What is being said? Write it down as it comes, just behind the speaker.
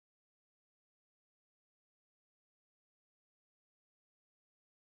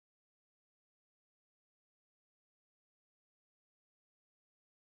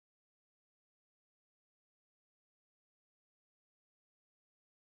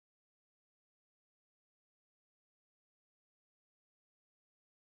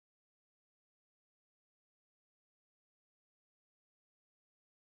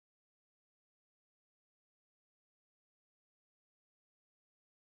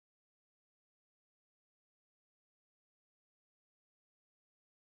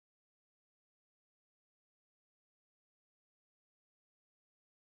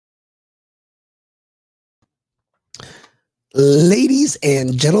Ladies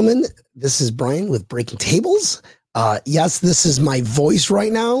and gentlemen, this is Brian with Breaking Tables. Yes, this is my voice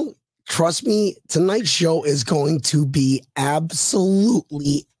right now. Trust me, tonight's show is going to be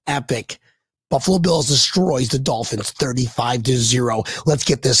absolutely epic. Buffalo Bills destroys the Dolphins 35-0. Let's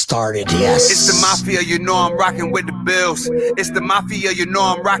get this started. Yes. It's the Mafia, you know I'm rocking with the Bills. It's the Mafia, you know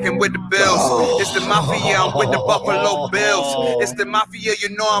I'm rocking with the Bills. It's the Mafia, I'm with the Buffalo Bills. It's the Mafia, you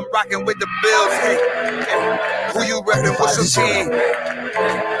know I'm rocking with the Bills. Hey, who you reppin', what's your team?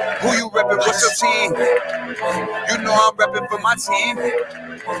 Who you reppin', what's your team? You know I'm reppin' for my team.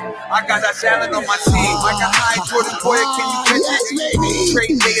 I got that talent on my team. Like a high Jordan Boyer, can you catch it?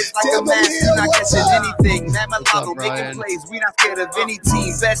 Trade niggas like a man, not catching anything. Matt Milano making plays, we not scared of any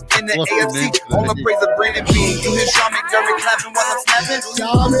team. Best in the AFC, all the praise of Brandon Bean. You hear Sean McDermott clapping while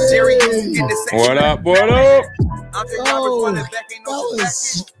I'm snapping? Jerry, you get the same. What up, what up?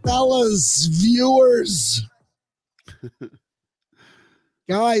 Fellas, viewers.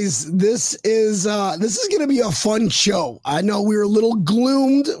 Guys, this is going to be a fun show. I know we were a little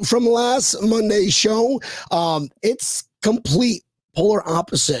gloomed from last Monday's show. It's complete polar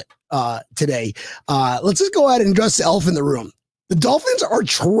opposite today. Let's just go ahead and address the elephant in the room. The Dolphins are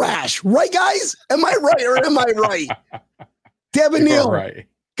trash, right, guys? Am I right or am I right? Devin Neal, right.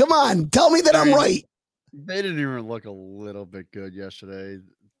 Come on, tell me that I'm right. They didn't even look a little bit good yesterday.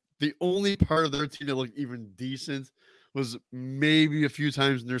 The only part of their team that looked even decent was maybe a few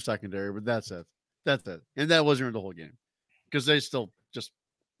times in their secondary, but that's it. That's it. And that wasn't even the whole game because they still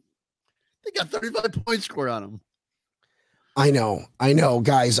they got 35 points scored on them. I know,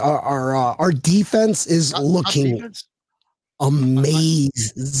 guys. Our defense is looking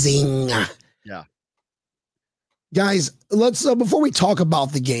amazing. Yeah. Guys, let's before we talk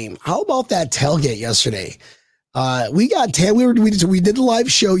about the game, how about that tailgate yesterday? We did the live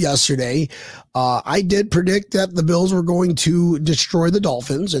show yesterday. I did predict that the Bills were going to destroy the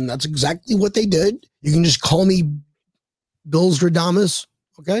Dolphins, and that's exactly what they did. You can just call me Bills Radamus.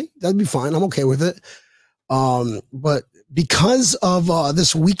 Okay, that'd be fine. I'm okay with it. But because of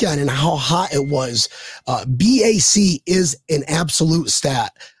this weekend and how hot it was, BAC is an absolute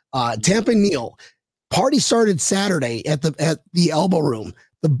stat. Tampa Neal, party started Saturday at the Elbow Room.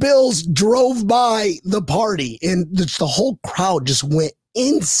 The Bills drove by the party, and the whole crowd just went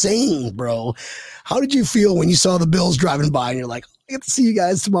insane, bro. How did you feel when you saw the Bills driving by and you're like, I get to see you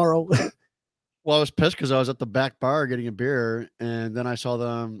guys tomorrow? Well, I was pissed because I was at the back bar getting a beer, and then I saw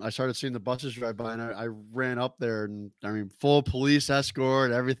them. I started seeing the buses drive by, and I ran up there, and I mean, full police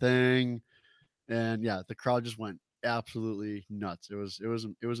escort, everything, and yeah, the crowd just went absolutely nuts. It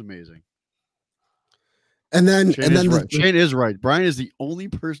was amazing. And then Shane is right. Brian is the only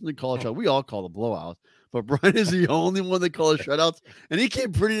person to call a shutout. We all call the blowout, but Brian is the only one that calls shutouts, and he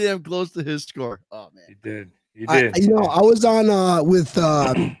came pretty damn close to his score. Oh man, he did. I was on with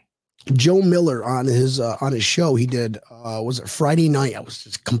Joe Miller on his show. He did was it Friday night? I was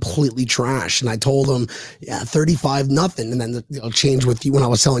just completely trash, and I told him, 35-0, and then it'll change with you when I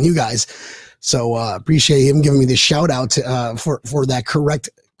was telling you guys. So appreciate him giving me the shout out for that correct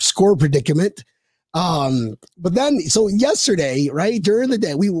score predicament. But then, so yesterday, right during the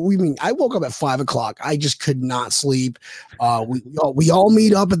day, I woke up at 5:00. I just could not sleep. We all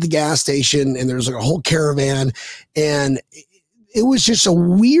meet up at the gas station, and there's like a whole caravan, and it was just a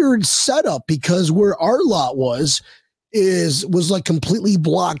weird setup because where our lot was like completely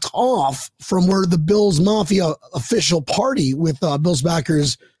blocked off from where the Bills Mafia official party with Bills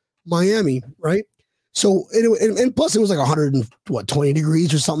backers Miami, right? So and plus it was like 120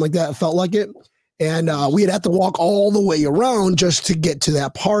 degrees or something like that. It felt like it. And we'd have to walk all the way around just to get to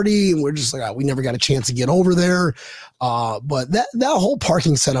that party. And we're just like, we never got a chance to get over there. But that whole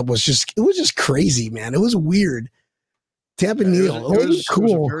parking setup was just crazy, man. It was weird. Tampa Neal, it was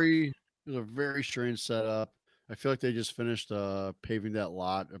cool. It was a very strange setup. I feel like they just finished paving that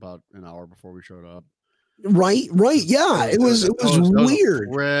lot about an hour before we showed up. Right. Yeah, it was weird.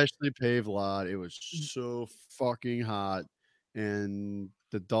 A freshly paved lot. It was so fucking hot. And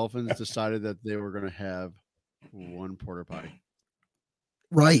the Dolphins decided that they were going to have one porta potty.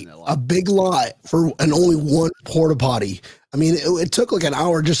 Right. A big lot and only one porta potty. I mean, it took like an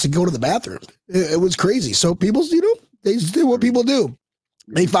hour just to go to the bathroom. It was crazy. So people, they just do what people do.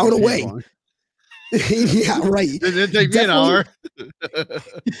 They found a way. Yeah, right. It didn't take me an hour.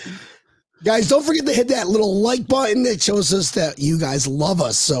 Guys, don't forget to hit that little like button that shows us that you guys love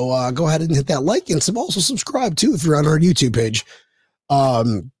us. So go ahead and hit that like and also subscribe too if you're on our YouTube page.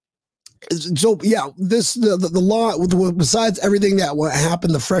 So yeah, the lot, besides everything that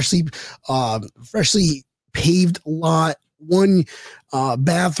happened, the freshly paved lot, one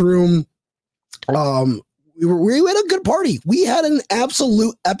bathroom, we had a good party. We had an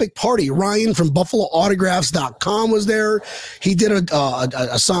absolute epic party. Ryan from BuffaloAutographs.com was there. He did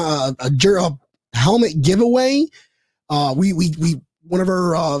a helmet giveaway. We one of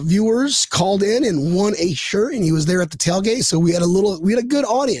our viewers called in and won a shirt, and he was there at the tailgate. So we had a good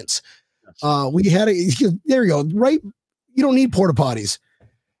audience. There you go. Right. You don't need porta potties.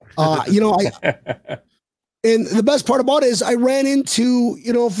 And the best part about it is I ran into,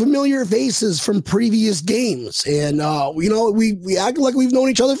 familiar faces from previous games. And, we act like we've known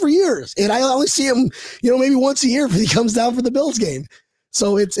each other for years. And I only see him, maybe once a year if he comes down for the Bills game.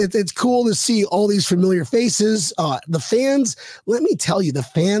 So it's cool to see all these familiar faces. The fans, let me tell you, the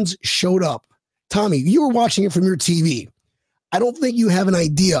fans showed up. Tommy, you were watching it from your TV. I don't think you have an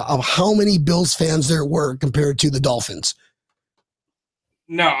idea of how many Bills fans there were compared to the Dolphins.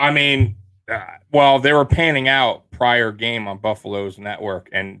 No, I mean, well, they were panning out prior game on Buffalo's network,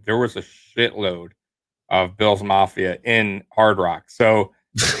 and there was a shitload of Bills Mafia in Hard Rock. So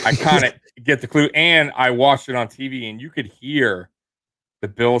I kind of get the clue, and I watched it on TV, and you could hear the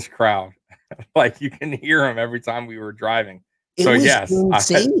Bills crowd. Like, you can hear them every time we were driving. It was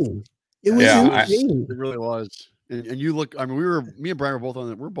insane. It was insane. It really was. And you look, I mean, me and Brian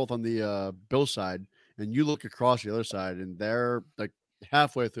we're both on the Bills side, and you look across the other side, and they're like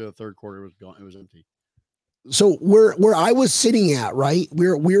halfway through the third quarter, it was gone. It was empty. So where I was sitting at, right,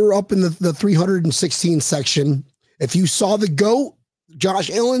 we're up in the 316 section. If you saw the GOAT,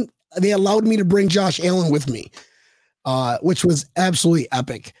 Josh Allen, they allowed me to bring Josh Allen with me, which was absolutely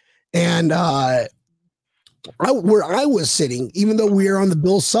epic. And where I was sitting, even though we are on the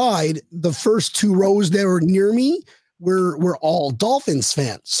Bills side, the first two rows that were near me were all Dolphins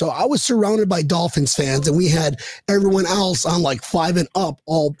fans. So I was surrounded by Dolphins fans, and we had everyone else on like 5 and up,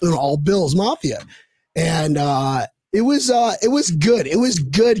 all Bills Mafia. And it was good. It was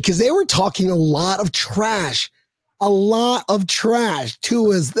good because they were talking a lot of trash.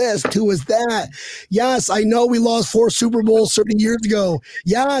 Two is this, two is that. Yes, I know we lost 4 Super Bowls 30 years ago.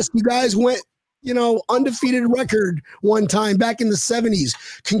 Yes, you guys went, undefeated record one time back in the 70s.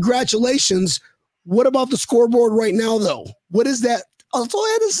 Congratulations. What about the scoreboard right now, though? What is that? That's all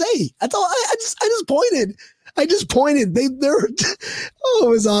I had to say. That's all. I just pointed. It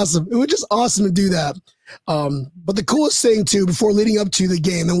was awesome. It was just awesome to do that. But the coolest thing too, before leading up to the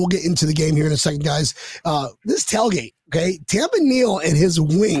game, and we'll get into the game here in a second, guys, this tailgate, okay? Tampa Neal and his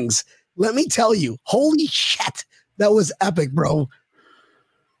wings. Let me tell you, holy shit, that was epic, bro.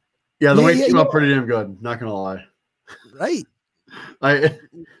 Yeah, the wings came out pretty damn good. Not gonna lie. Right.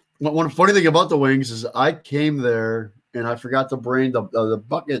 One funny thing about the wings is I came there and I forgot to bring the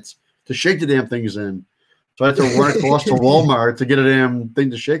buckets to shake the damn things in. So I had to run across to Walmart to get a damn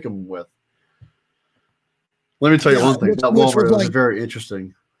thing to shake them with. Let me tell you one thing. That Walmart was very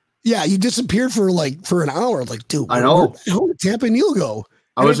interesting. Yeah, you disappeared for an hour. Like, dude, I know. Where did Tampa Neal go?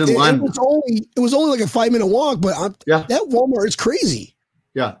 I was in line. It was only like a 5-minute walk, but that Walmart is crazy.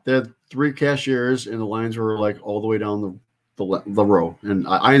 Yeah, they had 3 cashiers, and the lines were like all the way down the row. And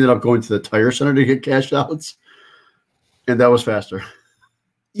I ended up going to the tire center to get cash outs, and that was faster.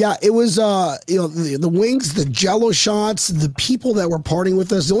 Yeah, it was, the wings, the Jello shots, the people that were partying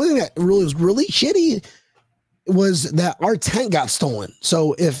with us. The only thing that was really shitty was that our tent got stolen.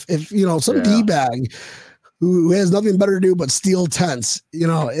 So if some D-bag who has nothing better to do but steal tents,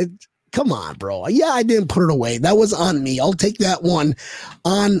 come on, bro. Yeah, I didn't put it away. That was on me. I'll take that one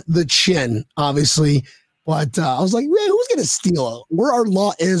on the chin, obviously. But I was like, man, who's going to steal it? Where our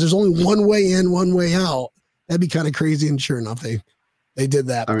law is, there's only one way in, one way out. That'd be kind of crazy. And sure enough, they did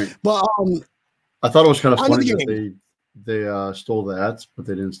that. I mean, but I thought it was kind of funny that they stole that, but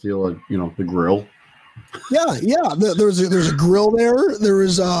they didn't steal the grill. Yeah. There's a grill there. There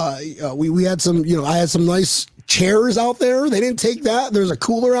was we had some, I had some nice chairs out there. They didn't take that. There's a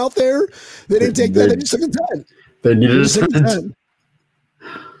cooler out there. They didn't take that. They just took a tent. They needed a tent.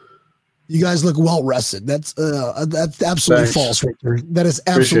 You guys look well rested. That's absolutely false, Victor. That is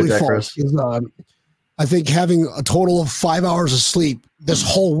absolutely false. I think having a total of 5 hours of sleep this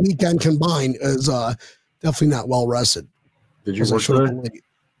whole weekend combined is definitely not well rested. Did you work today?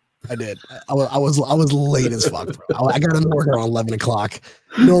 I did. I was late as fuck, bro. I got in work around 11 o'clock.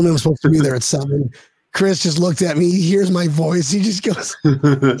 Normally I'm supposed to be there at 7. Chris just looked at me. He hears my voice. He just goes,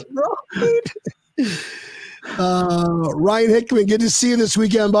 bro, dude. Ryan Hickman, good to see you this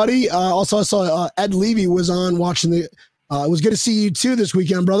weekend, buddy. Also, I saw Ed Levy was on watching the. It was good to see you too this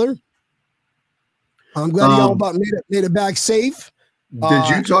weekend, brother. I'm glad you all made it back safe. Did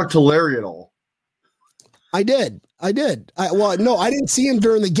you talk to Larry at all? I did. No, I didn't see him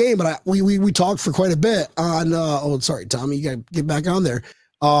during the game, but we talked for quite a bit on. Sorry, Tommy, you got to get back on there.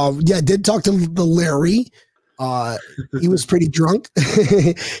 Did talk to the Larry. He was pretty drunk.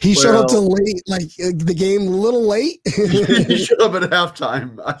 He showed up to late, like the game a little late. He showed up at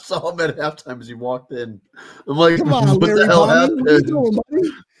halftime. I saw him at halftime as he walked in. I'm like, come on, what Larry the hell Bauman, happened? what are you doing,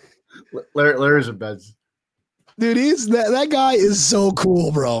 buddy? Larry's in bed. Dude, that guy is so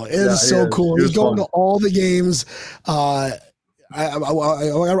cool, bro. It is so cool. He's going to all the games. I'll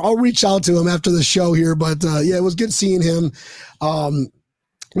reach out to him after the show here, but it was good seeing him.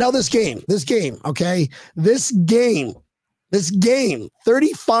 Now this game, okay, this game,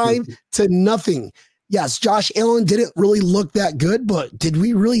 35-0. Yes, Josh Allen didn't really look that good, but did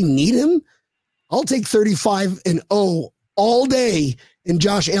we really need him? I'll take 35-0 all day, and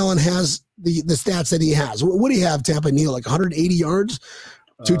Josh Allen has the stats that he has. What do you have, Tampa Neil? Like 180 yards,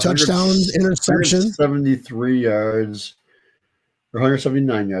 2 touchdowns, interception, 73 yards, or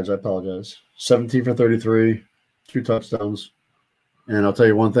 179 yards. I apologize. 17 for 33, 2 touchdowns. And I'll tell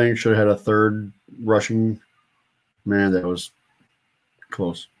you one thing, should have had a third rushing. Man, that was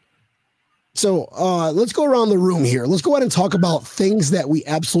close. So let's go around the room here. Let's go ahead and talk about things that we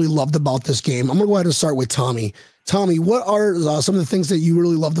absolutely loved about this game. I'm going to go ahead and start with Tommy. Tommy, what are some of the things that you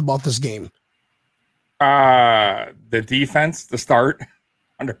really loved about this game? The defense, the start,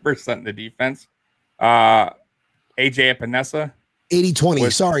 100% the defense. AJ Epinesa.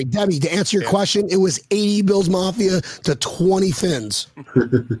 80-20. Sorry, Debbie, to answer your question, it was 80 Bills Mafia to 20 Fins.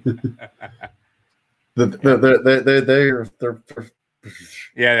 They're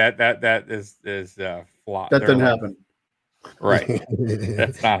Yeah, that is flop. That didn't happen. Right.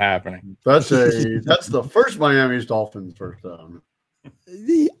 That's not happening. That's the first Miami's Dolphins first down.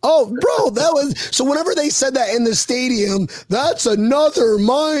 Oh, bro, that was so. Whenever they said that in the stadium, that's another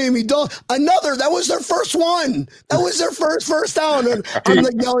Miami another. That was their first one. That was their first down. And I'm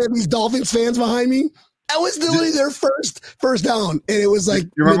like yelling at these Dolphins fans behind me. That was literally their first down, and it was like.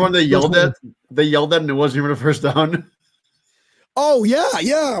 You remember when they yelled at? They yelled at, and it wasn't even a first down. Oh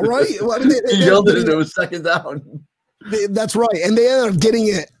yeah, right. Well, I mean, they yelled at it, and it was second down. That's right, and they ended up getting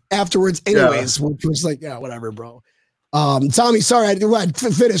it afterwards, anyways, which was like, whatever, bro. Tommy, sorry, I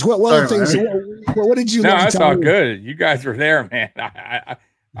finish. What other things? What did you? No, that's all good. You guys were there, man.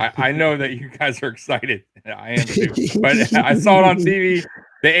 I know that you guys are excited. I am too. But I saw it on TV.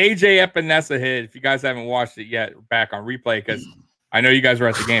 The AJ Epinesa hit. If you guys haven't watched it yet, back on replay because I know you guys were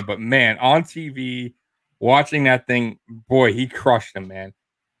at the game. But man, on TV, watching that thing, boy, he crushed him, man.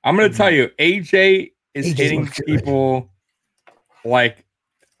 I'm gonna tell you, AJ is hitting people like.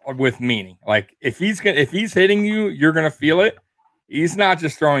 With meaning, like if he's hitting you, you're gonna feel it. He's not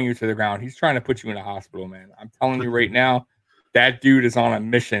just throwing you to the ground. He's trying to put you in a hospital, man. I'm telling you right now, that dude is on a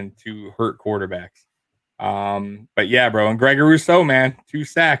mission to hurt quarterbacks. But yeah, bro, and Gregory Rousseau, man, 2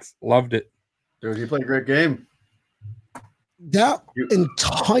 sacks, loved it. Dude, he played a great game. That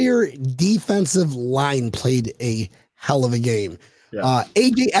entire defensive line played a hell of a game. Yeah.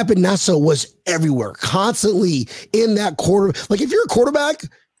 AJ Epinesa was everywhere, constantly in that quarter. Like if you're a quarterback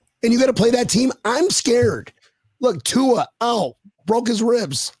and you got to play that team, I'm scared. Look, Tua out, broke his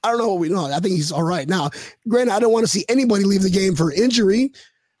ribs. I don't know what we know. I think he's all right now. Granted, I don't want to see anybody leave the game for injury,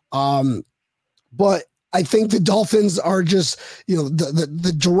 but I think the Dolphins are just,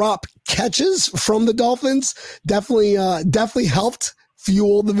 the drop catches from the Dolphins definitely helped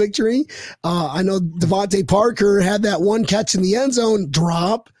fuel the victory. I know Devontae Parker had that one catch in the end zone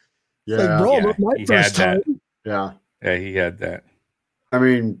drop. Yeah, bro, my first time. Yeah, he had that. I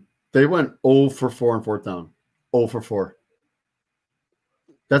mean, they went 0 for 4 on 4th down. 0 for 4.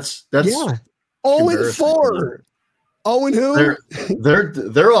 That's 0 and 4. 0 and who?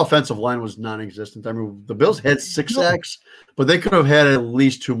 Their offensive line was non-existent. I mean, the Bills had 6 sacks, but they could have had at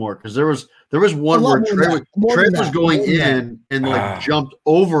least 2 more because there was one where Trey was going in and jumped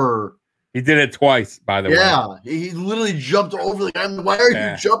over. He did it twice, by the way. Yeah, he literally jumped over the guy. Why are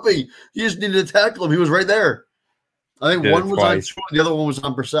you jumping? You just needed to tackle him. He was right there. I think one was on Tua, the other one was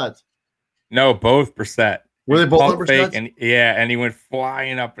on Brissett. No, both Brissett. Were they both on Brissett? And he went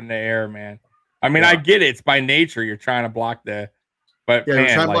flying up in the air, man. I mean, I get it. It's by nature. You're trying to block but he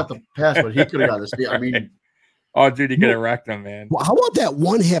was trying to block the pass, but he could have got this. I mean, oh, dude, he could have wrecked him, man. Well, how about that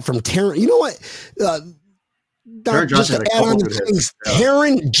one hit from Taron? You know what? Just to add on to things,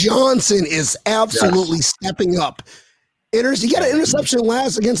 Taron Johnson is absolutely stepping up. He got an interception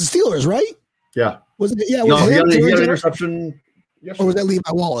last against the Steelers, right? Yeah. Was it? Yeah. He got an interception. Or was that Levi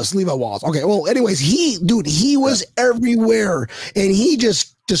Wallace? Levi Wallace. Okay. Well, anyways, he was everywhere, and he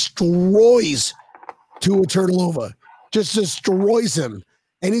just destroys Tua Tagovailoa. Just destroys him,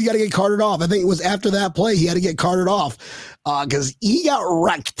 and he's got to get carted off. I think it was after that play he had to get carted off because he got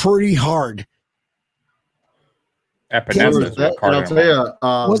wrecked pretty hard. Epinesa is what And I'll carded tell him you,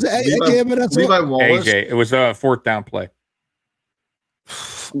 off. Was it AJ Epinesa? Levi Wallace. AJ, it was a fourth down play.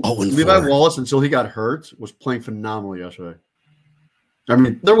 Levi Wallace, until he got hurt, was playing phenomenal yesterday. I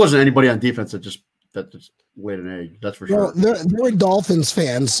mean, there wasn't anybody on defense that just laid an egg. That's for sure. There were Dolphins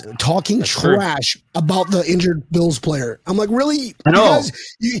fans talking trash about the injured Bills player. I'm like, really? I know.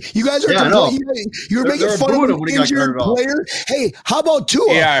 You guys are you're making fun of an injured player. Hey, how about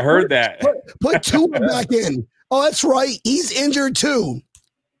Tua? Yeah, I heard that. Put Tua back in. Oh, that's right. He's injured too.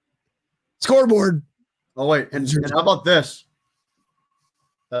 Scoreboard. Oh wait, and how about this?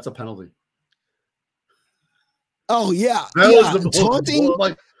 That's a penalty. Oh yeah, that was the taunting.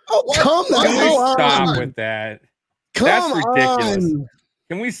 Like, come the hell on! Stop with that. That's ridiculous.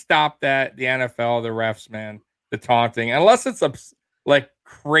 Can we stop that? The NFL, the refs, man, the taunting. Unless it's like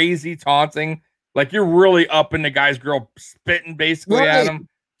crazy taunting, like you're really up in the guy's grill, spitting basically at him.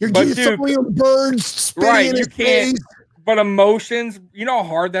 You're throwing him birds, spitting in his face. But emotions, you know how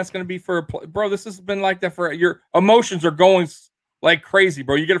hard that's going to be for a bro. This has been like that for your emotions are going like crazy,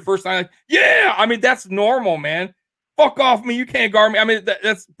 bro. You get a first time, like, yeah. I mean, that's normal, man. Fuck off me. You can't guard me. I mean,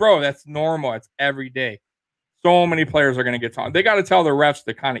 that's normal. It's every day. So many players are going to get taunted. They got to tell the refs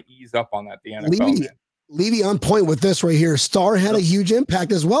to kind of ease up on that. The NFL. Levy on point with this right here. Star had a huge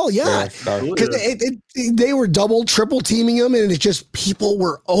impact as well. Yeah. Because they were double, triple teaming him, and it's just people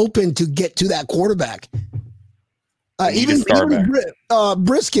were open to get to that quarterback. Even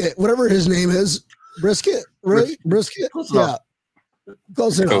Brisket, whatever his name is. Brisket, right? Brisket? Yeah.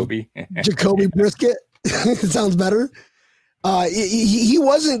 Close enough. Jacoby Brisket. It sounds better. He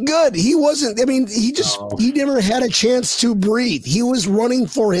wasn't good. He wasn't. I mean, he never had a chance to breathe. He was running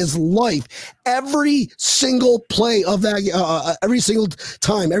for his life every single play of that. Every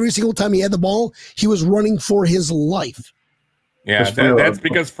single time he had the ball, he was running for his life. Yeah, that's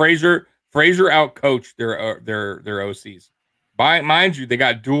because Frazier outcoached their OCs. Mind you, they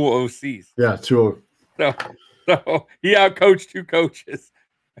got dual OCs. Yeah, two. So he outcoached two coaches.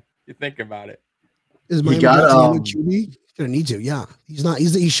 You think about it. Is Miami QB? Gonna need to. Yeah, he's not.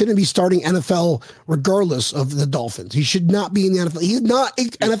 He shouldn't be starting NFL regardless of the Dolphins. He should not be in the NFL. He's not an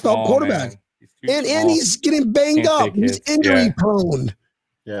NFL quarterback, and he's getting banged up. He's injury prone.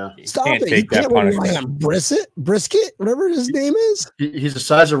 Yeah, stop it. He can't rely on Brisket, whatever his name is. He's the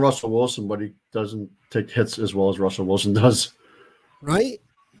size of Russell Wilson, but he doesn't take hits as well as Russell Wilson does. Right.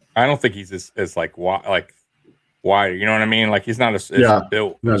 I don't think he's as like wider. You know what I mean? Like he's not as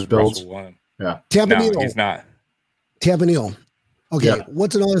built as Russell Wilson. Yeah. Tampanil. He's not. Tampanil. Okay.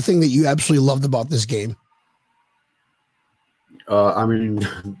 What's another thing that you absolutely loved about this game? I mean,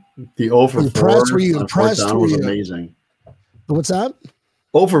 the over 4 were you impressed? Was amazing. What's that?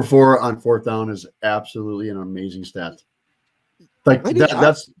 Over 4 on fourth down is absolutely an amazing stat. Like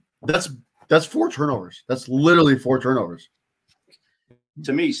that's 4 turnovers. That's literally 4 turnovers.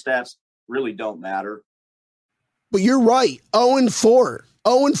 To me, stats really don't matter. But you're right. 0-4.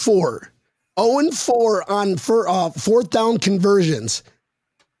 0-4. 0-4 on fourth down conversions.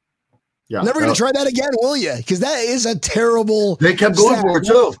 Yeah, never going to try that again, will you? Because that is a terrible. They kept going for it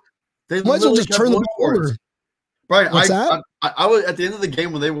too. They might as well just turn the ball over. Right. I was at the end of the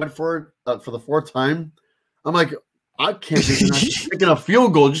game when they went for it for the 4th time. I'm like, I can't be not taking a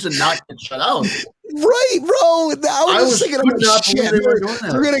field goal just to not get shut out. Right, bro. I was thinking about shit.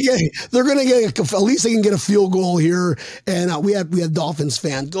 They're gonna get at least they can get a field goal here. And we had Dolphins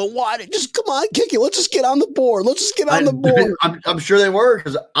fans go, "What? Just come on, kick it. Let's just get on the board. Let's just get on the board." I'm sure they were,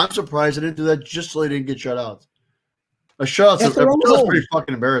 because I'm surprised they didn't do that just so they didn't get shut out. A shutout is pretty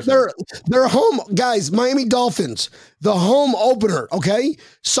fucking embarrassing. They're home, guys. Miami Dolphins, the home opener. Okay,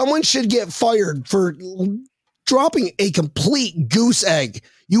 someone should get fired for dropping a complete goose egg.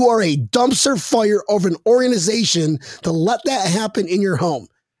 You are a dumpster fire of an organization to let that happen in your home.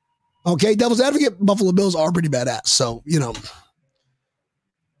 Okay, Devil's Advocate, Buffalo Bills are pretty badass. So, you know.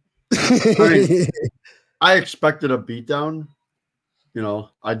 I expected a beatdown. You know,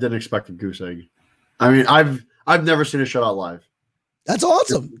 I didn't expect a goose egg. I mean, I've never seen a shutout live. That's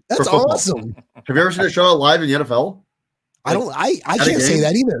awesome. That's awesome. Have you ever seen a shutout live in the NFL? I can't say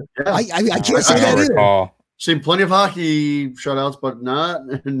that either. Yeah. I can't say that either. Seen plenty of hockey shutouts, but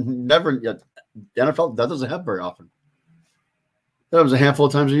never yet. The NFL, that doesn't happen very often. That was a handful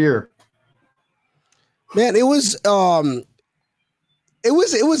of times a year. Man, it was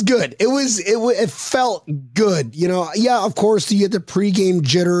good. It felt good. You know, yeah, of course you get the pregame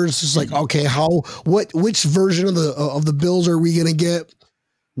jitters. It's like, okay, which version of the Bills are we gonna get?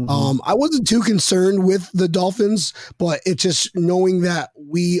 Mm-hmm. I wasn't too concerned with the Dolphins, but it's just knowing that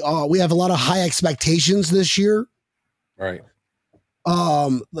we have a lot of high expectations this year. Right.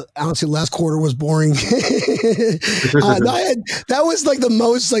 Honestly, last quarter was boring. That was like the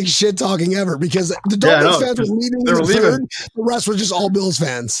most like shit talking ever because the Dolphins fans were leaving in the third. The rest were just all Bills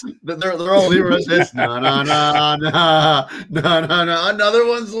fans. They're all leaving us. It's no. Another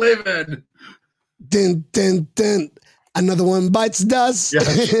one's leaving. Dun, dun, dun. Another one bites dust.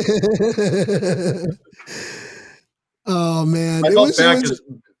 Yes. Oh man, I felt bad because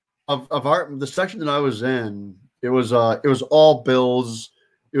of the section that I was in. It was all Bills.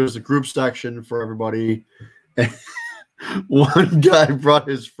 It was the group section for everybody. And one guy brought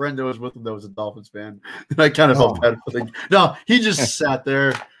his friend that was with him that was a Dolphins fan, and I kind of felt bad for the. No, he just sat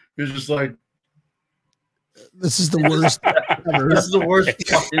there. He was just like, "This is the worst ever. This is the worst."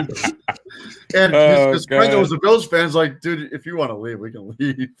 Fucking... And his friend that was a Bills fan is like, "Dude, if you want to leave, we can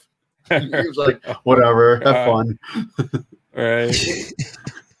leave." He was like, "Whatever, have fun." Right.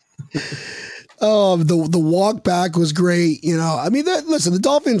 The walk back was great. You know, I mean, listen, the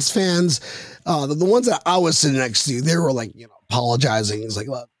Dolphins fans, the ones that I was sitting next to, they were like, apologizing. It's like,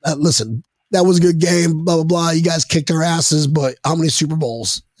 listen, that was a good game, blah, blah, blah. You guys kicked our asses, but how many Super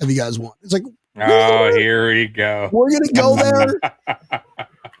Bowls have you guys won? It's like, here we go. We're going to go there.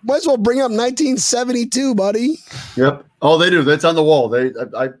 Might as well bring up 1972, buddy. Yep. Oh, they do. That's on the wall.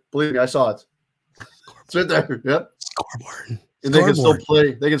 I believe me, I saw it. It's right there. Yep. Scoreboard. And they can still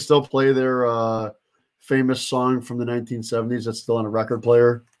play. They can still play their famous song from the 1970s. That's still on a record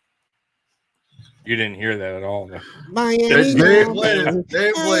player. You didn't hear that at all. Miami. They played it.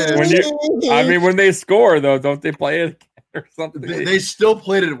 They played it. When they score, though, don't they play it or something? They still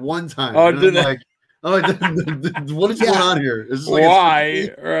played it one time. Oh, did they? What is going on here? Is this like why?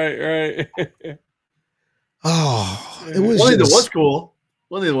 Right. It was. One thing that was cool.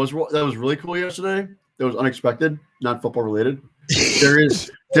 One thing that was really cool yesterday. That was unexpected, not football related. Darius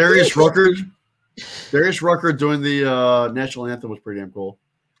Rucker doing the national anthem was pretty damn cool.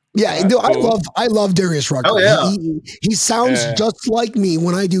 Yeah, cool. I love Darius Rucker. Oh yeah, he sounds just like me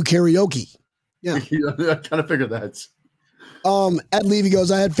when I do karaoke. Yeah, I kind of figured that. Ed Levy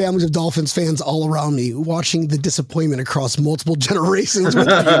goes, I had families of Dolphins fans all around me watching the disappointment across multiple generations.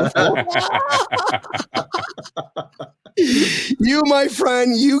 You, my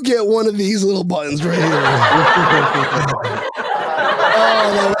friend, you get one of these little buttons right here.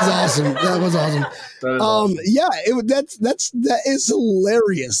 That was awesome. That is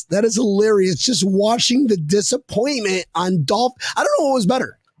hilarious. That is hilarious. Just watching the disappointment on Dolphins. I don't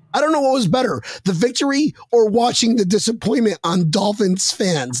know what was better, the victory or watching the disappointment on Dolphins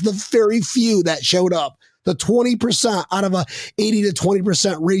fans, the very few that showed up, the 20% out of a 80 to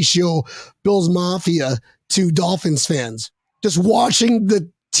 20% ratio Bills Mafia to Dolphins fans, just watching the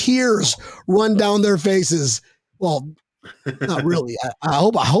tears run down their faces. Well, not really. I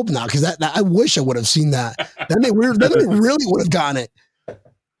hope not, because that I wish I would have seen that. Then they really would have gotten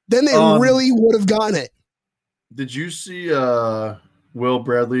it. Did you see Will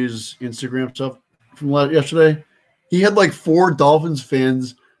Bradley's Instagram stuff from yesterday? He had like 4 Dolphins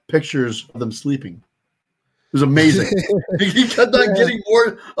fans pictures of them sleeping. It was amazing. He kept on getting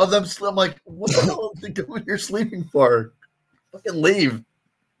more of them. I'm like, what the hell are they going here sleeping for? Fucking leave.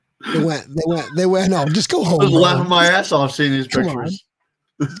 They went. No, just go home. I was laughing my ass off seeing these pictures.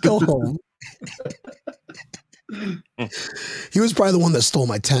 Go home. He was probably the one that stole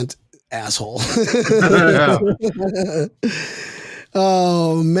my tent, asshole.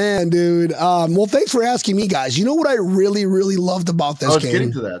 Oh man, dude. Well, thanks for asking me, guys. You know what I really, really loved about this game? I was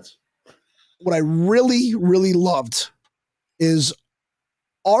getting to that. What I really, really loved is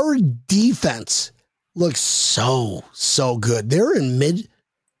our defense looks so good. They're in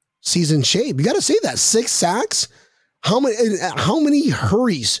mid-season shape. You got to say that. 6 sacks. How many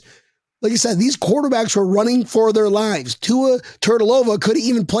hurries? Like I said, these quarterbacks were running for their lives. Tua Tagovailoa couldn't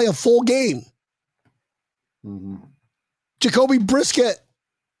even play a full game. Mm-hmm. Jacoby Brissett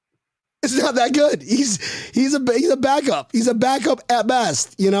is not that good. He's a backup. He's a backup at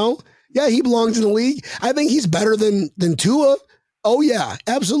best, Yeah, he belongs in the league. I think he's better than Tua. Oh yeah,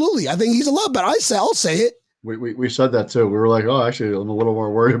 absolutely. I think he's a lot better. I'll say it. We said that too. We were like, oh, actually, I'm a little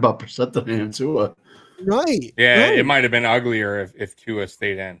more worried about Brissett than I am Tua. Right. Yeah, right. It might have been uglier if Tua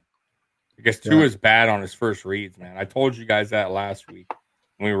stayed in. Because Tua's bad on his first reads, man. I told you guys that last week.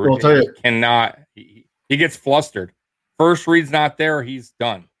 He gets flustered. First read's not there, he's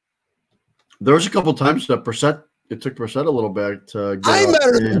done. There was a couple times that it took Brissett a little bit to get I'm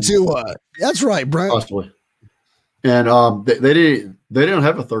better than Tua. That's right, Brent. Possibly. And they didn't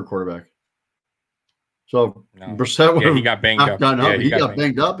have a third quarterback. So Brissett he got banged up. He got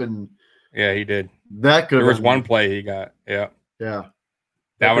banged up, and he did. That could. There was one play he got. Yeah. Yeah.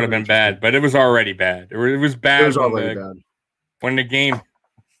 That would have been bad, but it was already bad. It was bad. It was already bad. when the game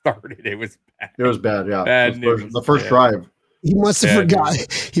started, it was bad. It was bad. Yeah, Bad news. The first drive. He must have forgot.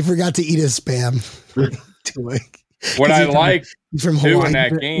 He forgot to eat his spam. What I liked from too in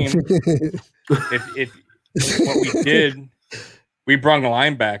that game, if what we did, we brung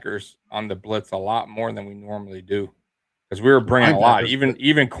linebackers on the blitz a lot more than we normally do, because we were bringing a lot.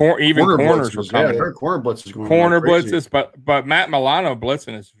 Even corners were coming. Yeah, corner blitzes going corner crazy. blitzes, but Matt Milano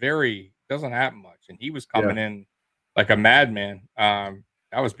blitzing is doesn't happen much, and he was coming in like a madman.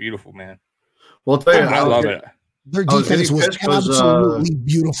 That was beautiful, man. Well, I'll tell you, I love it. Their defense was absolutely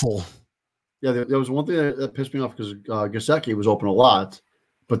beautiful. Yeah, there was one thing that pissed me off because Gesicki was open a lot,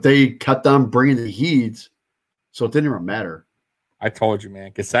 but they kept on bringing the heat, so it didn't even matter. I told you,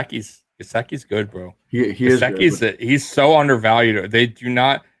 man. Gesicki's good, bro. He is good. He's so undervalued. They do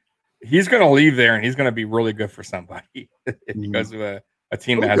not. He's going to leave there, and he's going to be really good for somebody because of a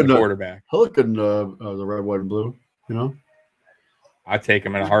team that has a quarterback. He'll look good in the red, white, and blue. You know, I take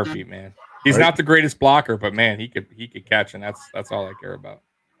him in a heartbeat, man. He's not the greatest blocker, but man, he could catch, and that's all I care about.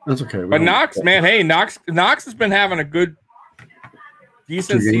 That's okay. But Knox, man, hey, Knox has been having a good,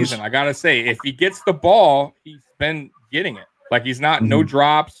 decent season. I gotta say, if he gets the ball, he's been getting it. Like he's not no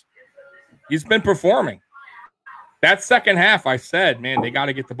drops. He's been performing. That second half, I said, man, they got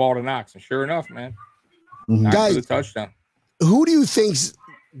to get the ball to Knox, and sure enough, man, Knox guys, with a touchdown. Who do you think's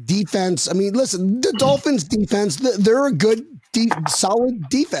defense? I mean, listen, the Dolphins' defense, they're a good, solid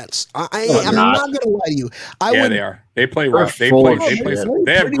defense. I'm not going to lie to you. They are. They play rough. They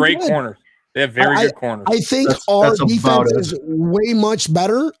have great corners. They have very good corners. I think our defense is way much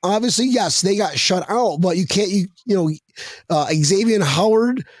better. Obviously, yes, they got shut out, but you can't. Xavier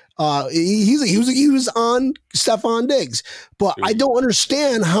Howard. He was on Stephon Diggs, but I don't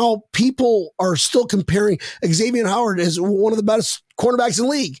understand how people are still comparing Xavier Howard as one of the best cornerbacks in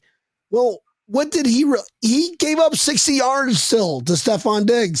the league. Well, what did he gave up 60 yards still to Stephon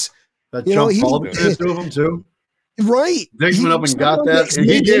Diggs. That jump ball to him too. Right. Diggs went up and got that. And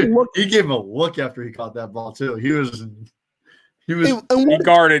he gave him a look after he caught that ball too. He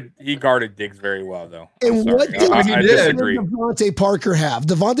guarded Diggs very well though. And what did disagree. Devontae Parker have?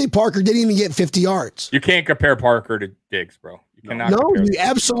 Devontae Parker didn't even get 50 yards. You can't compare Parker to Diggs, bro. You cannot. No, you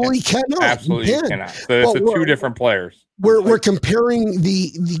absolutely cannot. Absolutely cannot. So it's two different players. We're comparing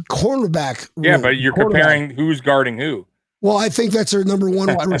the cornerback. Yeah, but you're comparing who's guarding who. Well, I think that's our number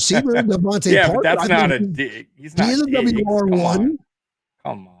one wide receiver, Devontae Parker. But that's not a dig. He's not. He is a WR1.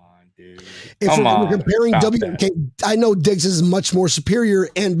 Come on, dude. If we're comparing I know Diggs is much more superior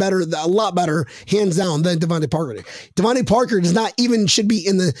and better, a lot better, hands down, than Devontae Parker. Devontae Parker should be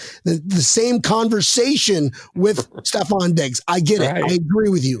in the same conversation with Stephon Diggs. I get it. I agree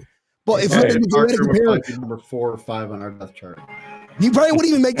with you. But if we're going to compare number 4 or 5 on our depth chart. He probably wouldn't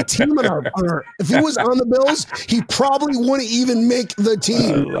even make the team on our if he was on the Bills, he probably wouldn't even make the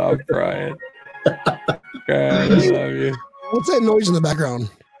team. I love Brian. God, I love you. What's that noise in the background?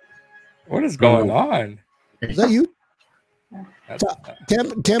 What is going on? Is that you?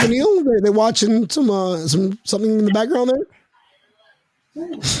 Tampa Neal? They watching something in the background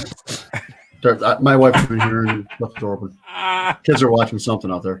there? My wife's been here and left the door open. Kids are watching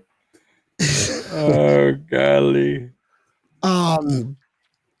something out there. Oh golly.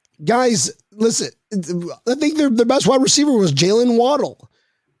 Guys, listen. I think their best wide receiver was Jalen Waddle,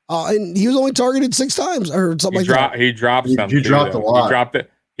 and he was only targeted 6 times or something that. He dropped some. He dropped a lot. He dropped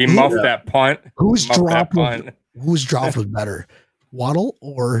it. He muffed that punt. Whose drop was better, Waddle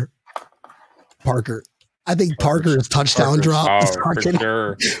or Parker? I think Parker's touchdown drop. Oh, for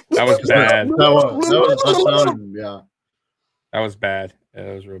sure. That was bad. That was a touchdown. Yeah, that was bad. Yeah,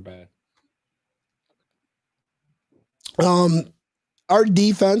 that was real bad. Our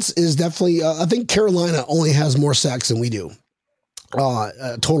defense is definitely. I think Carolina only has more sacks than we do,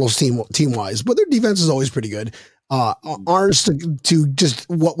 total team wise. But their defense is always pretty good. Ours to just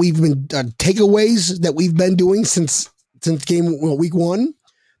what we've been takeaways that we've been doing since week 1,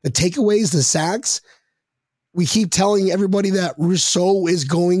 the takeaways, the sacks. We keep telling everybody that Rousseau is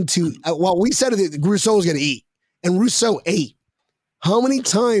going to. We said that Rousseau is going to eat, and Rousseau ate. How many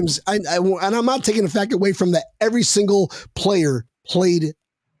times, and I'm not taking the fact away from that every single player played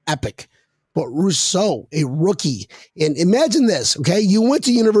epic, but Rousseau, a rookie, and imagine this, okay? You went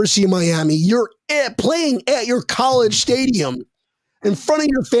to University of Miami, you're playing at your college stadium in front of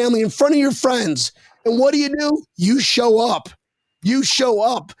your family, in front of your friends, and what do? You show up.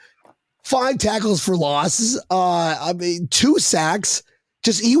 5 tackles for losses, 2 sacks,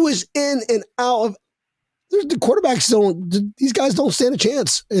 he was in and out of. The quarterbacks these guys don't stand a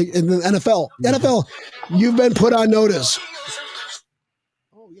chance in the NFL. NFL, you've been put on notice.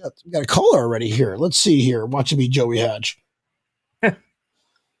 Oh, yeah. We got a caller already here. Let's see here. Watch it be Joey Hatch.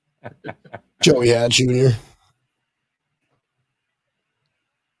 Joey Hatch Jr.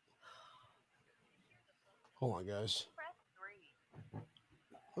 Hold on, guys.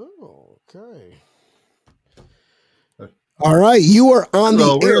 Oh, okay. All right, you are on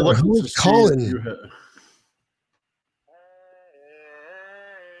the air. Who's calling?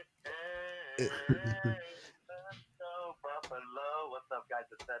 What's up, guys?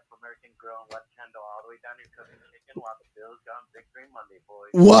 It's Ed from American Grill in West Kendall, all the way down here cooking chicken while the Bills got victory Monday,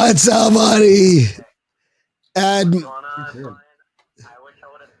 boys. What's up, buddy? Ed. What's going on, Brian? I wish I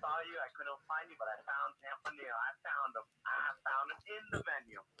would have saw you. I couldn't find you, but I found Tampa Neal. I found him. In the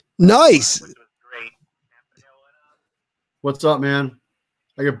venue. Nice. Which was great. Tampa Neal, what up? What's up, man?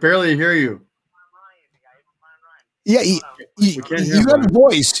 I can barely hear you. Yeah, you got a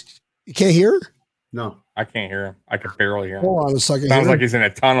voice. You can't hear? No. I can't hear him. I can barely hear him. Hold on a second. Sounds like he's in a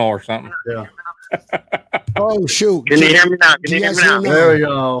tunnel or something. Yeah. Oh, shoot. Can you hear me now? Can you hear me now? There we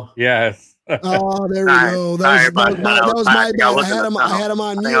go. Yes. Oh, there we go. That was my bad. I had him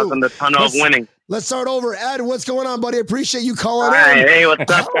on mute. I was in the tunnel of winning. Let's start over. Ed, what's going on, buddy? Appreciate you calling All right. in. Hey, what's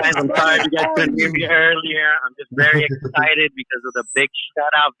up, guys? I'm sorry you guys couldn't hear me earlier. I'm just very excited because of the big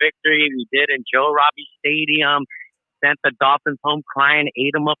shutout victory we did in Joe Robbie Stadium. Sent the Dolphins home crying,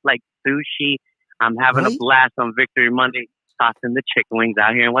 ate them up like sushi. I'm having a blast on Victory Monday, tossing the chicken wings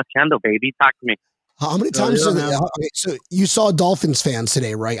out here in West Kendall, baby. Talk to me. How many times? So you saw Dolphins fans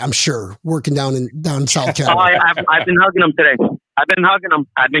today, right? I'm sure working down South Carolina. Oh, I've been hugging them today. I've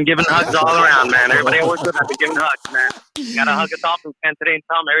been giving hugs all around, man. Everybody I work with, I've been giving hugs, man. You gotta hug a Dolphins fan today and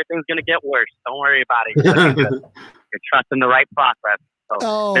tell them everything's gonna get worse. Don't worry about it. You're trusting the right process.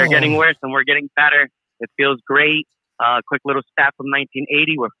 So they're getting worse and we're getting better. It feels great. Quick little stat from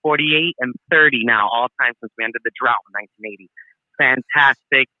 1980. We're 48-30 now, all time since we ended the drought in 1980.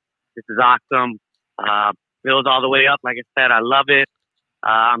 Fantastic. This is awesome. Bills all the way up. Like I said, I love it.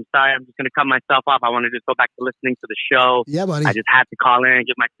 I'm sorry. I'm just going to cut myself off. I want to just go back to listening to the show. Yeah, buddy. I just had to call in and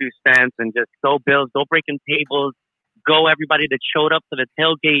give my 2 cents and just go Bills, go breaking tables. Go everybody that showed up to the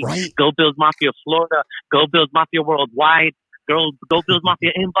tailgate. Right. Go Bills Mafia Florida. Go Bills Mafia Worldwide. Go Bills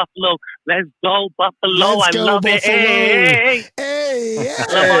Mafia in Buffalo. Let's go Buffalo. Let's go, I love Buffalo. it. Hey. I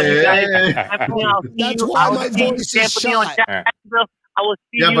love all you guys. That's why my voice is shot. I will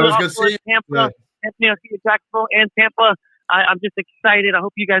see you in Tampa. Anthony, I'll see you in Jacksonville and Tampa. I'm just excited. I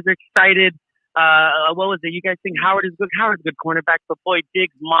hope you guys are excited. What was it? You guys think Howard is good? Howard's a good cornerback, but boy,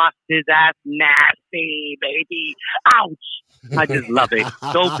 Diggs mossed his ass nasty, baby. Ouch. I just love it.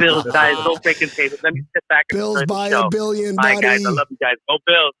 Go Bills, guys. Go breaking tables. Let me sit back and Bills by the show. $1 billion, Bye, buddy. guys. I love you guys. Go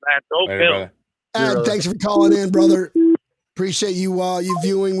Bills, man. Go Bills. Ed, thanks for calling in, brother. Appreciate you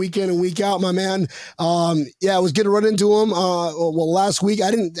viewing week in and week out, my man. Yeah, I was going to run into him. Last week I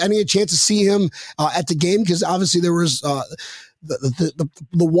didn't get a chance to see him at the game because obviously there was the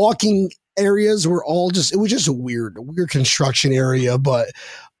walking areas were all it was just a weird construction area. But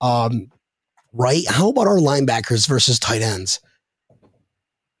right, how about our linebackers versus tight ends?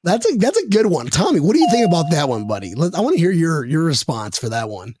 That's a good one, Tommy. What do you think about that one, buddy? I want to hear your response for that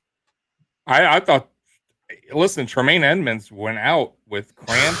one. I thought. Listen, Tremaine Edmonds went out with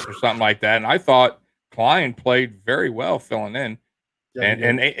cramps or something like that, and I thought Klein played very well filling in,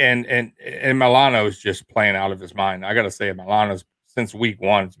 and Milano's just playing out of his mind. I got to say, Milano's since week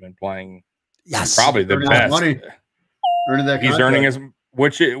 1 has been playing probably the best. Money. He's earning his,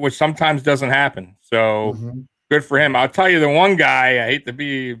 which sometimes doesn't happen. So good for him. I'll tell you, the one guy I hate to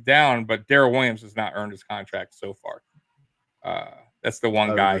be down, but Darrell Williams has not earned his contract so far. That's the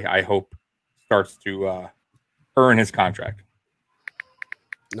one guy I hope starts to earn his contract.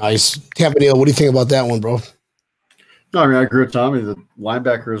 Nice. Tampa Neal, what do you think about that one, bro? No, I mean, I agree with Tommy. The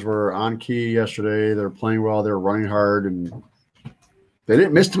linebackers were on key yesterday. They were playing well. They were running hard, and they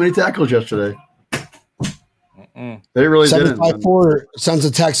didn't miss too many tackles yesterday. They really didn't. 754 sends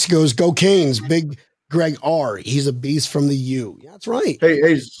a text, goes, go Canes, big Greg R. He's a beast from the U. Yeah, that's right.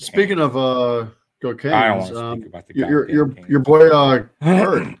 Hey, speaking of go Canes, I don't want to speak about the your boy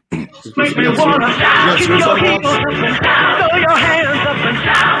Hurt. Make me wanna shout, keep your heels up and down, throw your hands up and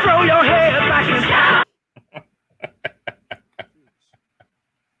down, throw your head back and down.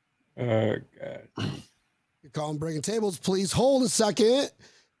 Oh, God. You're calling breaking tables. Please hold a second.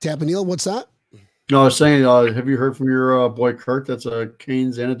 Tampa Neal, what's that? No, I was saying, have you heard from your boy Kurt? That's a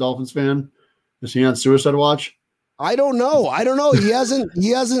Canes and a Dolphins fan. Is he on Suicide Watch? I don't know. He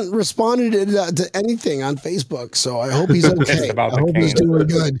hasn't responded to anything on Facebook, so I hope he's okay. I hope he's doing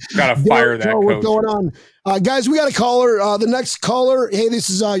good. Got to fire that coach. What's going on, guys? We got a caller. The next caller. Hey, this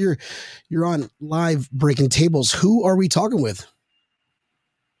is you're on live breaking tables. Who are we talking with?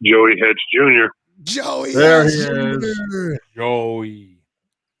 Joey Hedge Jr. Joey. There he is. Joey.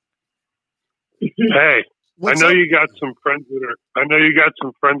 Hey, What's I know up? you got some friends that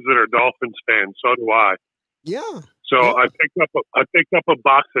are Dolphins fans. So do I. Yeah. So Yeah. I picked up a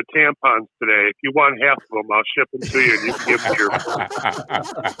box of tampons today. If you want half of them, I'll ship them to you, and you can give me your.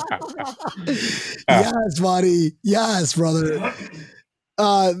 Yes, buddy. Yes, brother.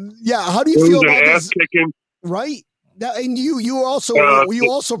 Yeah. How do It you was feel an about ass this? kicking. Right. That, and you also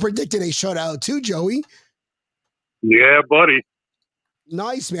predicted a shutout too, Joey. Yeah, buddy.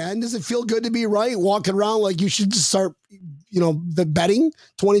 Nice, man. Does it feel good to be right? Walking around like you should just start, the betting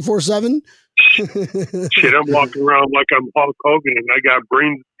 24/7. Shit, I'm walking around like I'm Hulk Hogan, and I got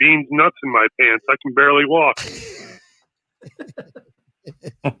beans nuts in my pants. I can barely walk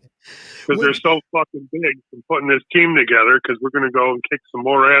because they're so fucking big from putting this team together. Because we're going to go and kick some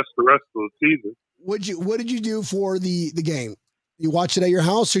more ass the rest of the season. What did you do for the game? You watch it at your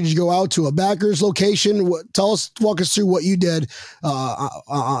house, or did you go out to a backers location? Walk us through what you did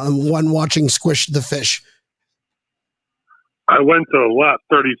when watching Squish the Fish. I went to lot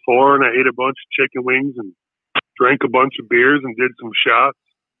 34 and I ate a bunch of chicken wings and drank a bunch of beers and did some shots.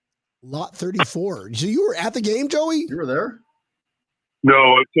 Lot 34. So you were at the game, Joey? You were there?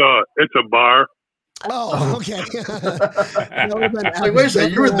 No, it's a bar. Oh, okay. Like, wait a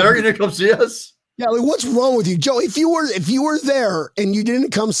second, you were there? You didn't come see us? Yeah, like, what's wrong with you, Joe? If you were there and you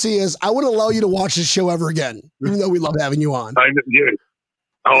didn't come see us, I wouldn't allow you to watch this show ever again, even though we love having you on. Yeah.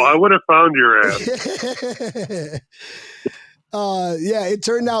 Oh, I would have found your ass. Yeah, it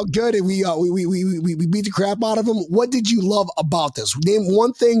turned out good, and we beat the crap out of them. What did you love about this? Name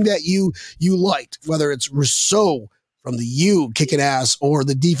one thing that you liked, whether it's Rousseau from the U kicking ass or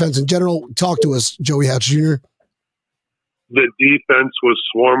the defense in general. Talk to us, Joey Hatch Jr. The defense was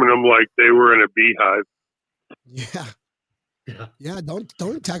swarming them like they were in a beehive. Yeah. Don't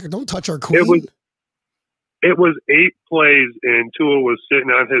attack her. Don't touch our queen. It was 8 plays, and Tua was sitting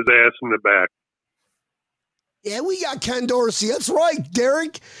on his ass in the back. Yeah, we got Ken Dorsey. That's right,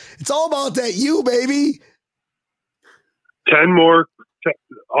 Derek. It's all about that you, baby. 10 more.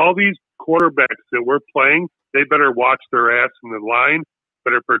 All these quarterbacks that we're playing, they better watch their ass in the line,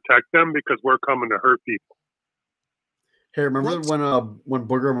 better protect them because we're coming to hurt people. Hey, remember when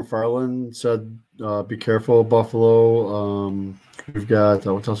Booger McFarland said, "Be careful, Buffalo"? We've got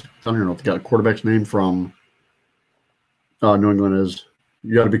what else? I don't even know if they got a quarterback's name from New England is.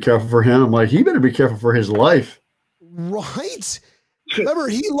 You got to be careful for him. I'm like, he better be careful for his life. Right. Remember,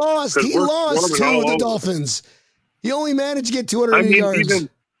 he lost to the Dolphins. He only managed to get 280 yards.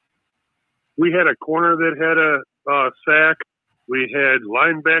 We had a corner that had a sack. We had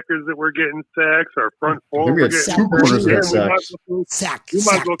linebackers that were getting sacks. Our front four were getting 2 corners that sack.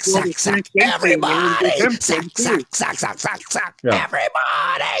 Everybody. Sack.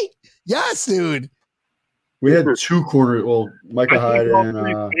 Everybody. Yes, dude. We had 2 corners. Well, Micah Hyde and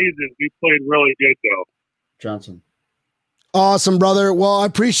we played really good though. Johnson. Awesome, brother. Well, I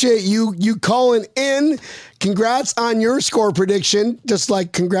appreciate you calling in. Congrats on your score prediction, just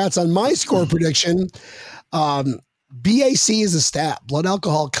like congrats on my score prediction. BAC is a stat. Blood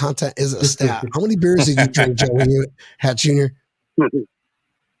alcohol content is a stat. How many beers did you drink, Joe, when you had Jr.? Well,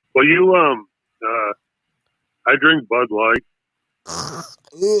 I drink Bud Light.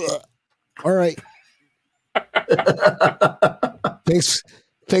 All right. Thanks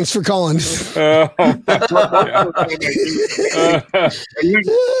for calling. Joey,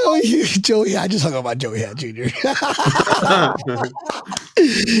 I just hung up on Joey Hat Jr.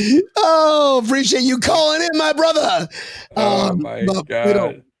 Oh, appreciate you calling in, my brother. My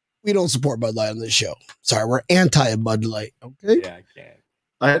God. We don't support Bud Light on this show. Sorry, we're anti-Bud Light. Okay. Yeah, I can't.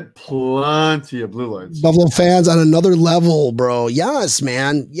 I had plenty of blue lights. Buffalo fans on another level, bro. Yes,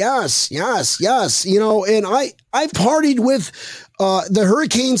 man. Yes. And I've partied with the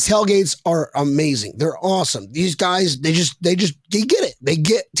Hurricanes tailgates are amazing. They're awesome. These guys, they get it. They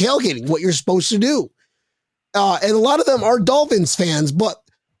get tailgating, what you're supposed to do. And a lot of them are Dolphins fans, but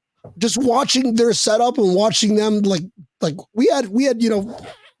just watching their setup and watching them like we had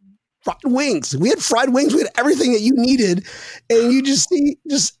fried wings. We had fried wings. We had everything that you needed. And you just see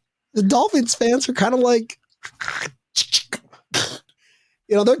the Dolphins fans are kind of like,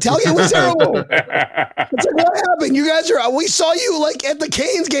 their tailgate was terrible. It's like, what happened? You guys we saw you like at the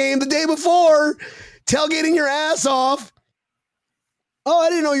Canes game the day before, tailgating your ass off. Oh, I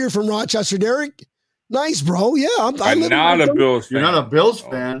didn't know you're from Rochester, Derek. Nice, bro. Yeah, I'm not a Bills fan. You're not a Bills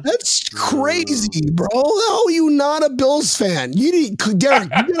fan. That's crazy, bro. How are you not a Bills fan? You need Derek.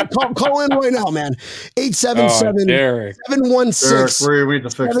 You gotta call in right now, man.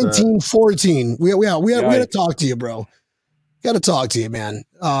 877-716-1714. We gotta talk to you, bro. Got to talk to you, man.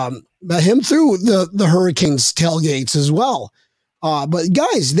 Met him through the Hurricanes tailgates as well. But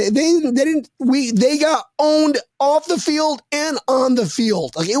guys, they got owned off the field and on the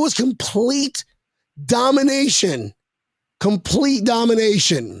field. Like, it was complete domination. Complete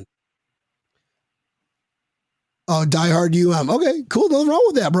domination. Oh, diehard UM. Okay, cool. Nothing wrong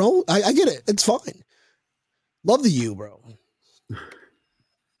with that, bro. I get it. It's fine. Love the U, bro.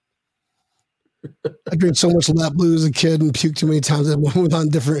 I drank so much Lap Blue as a kid and puked too many times. I went on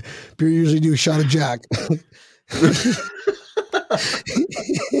different beer. Usually do a shot of Jack.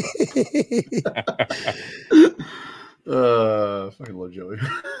 Fucking love Joey.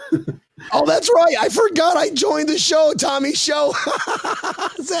 Oh, that's right. I forgot I joined the show, Tommy's show,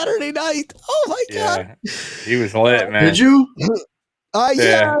 Saturday night. Oh my God. He was lit, man. Did you?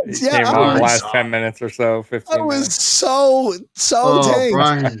 Yeah. He came on the last 10 minutes or so, 15 I was minutes. so tanked.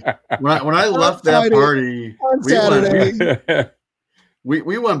 Brian, when I left that party on Saturday,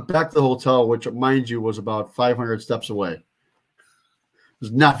 we went back to the hotel, which, mind you, was about 500 steps away. It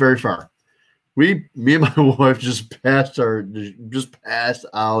was not very far. Me and my wife just passed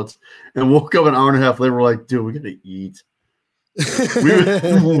out and woke up an hour and a half later. We're like, dude, we gotta eat.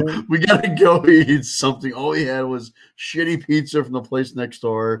 we gotta go eat something. All we had was shitty pizza from the place next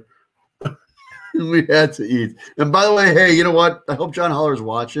door. We had to eat. And by the way, hey, you know what? I hope John Holler's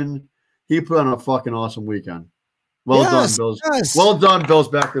watching. He put on a fucking awesome weekend. Well done, Bills. Yes. Well done, Bills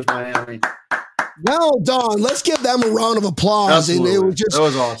backers Miami. Well done. Let's give them a round of applause. Absolutely. And it was just that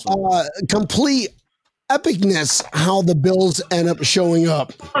was awesome. Complete epicness how the Bills end up showing up.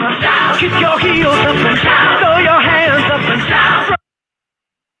 Kick your heels up and throw your hands up and down.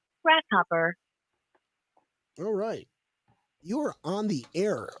 Grasshopper. All right. You are on the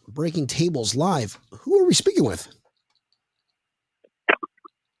air, Breaking Tables live. Who are we speaking with?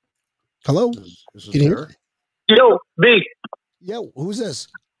 Hello? This is Can you hear? Derek? Yo, B. Yo, who's this?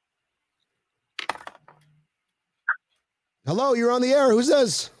 Hello, you're on the air. Who's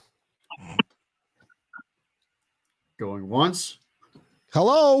this? Going once.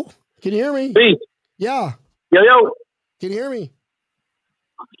 Hello? Can you hear me? B. Yeah. Yo. Can you hear me?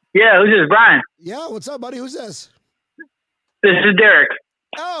 Yeah, who's this? Brian. Yeah, what's up, buddy? Who's this? This is Derek.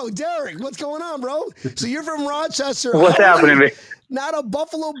 Oh, Derek, what's going on, bro? So you're from Rochester. What's happening, man? Not a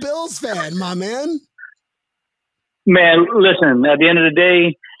Buffalo Bills fan, my man. Man, listen, at the end of the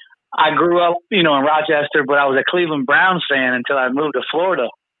day, I grew up, in Rochester, but I was a Cleveland Browns fan until I moved to Florida.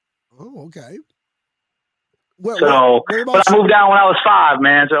 Oh, okay. But I moved down when I was 5,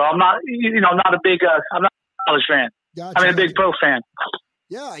 man. So I'm not, not a big, I'm not a college fan. Gotcha. I'm a big pro fan.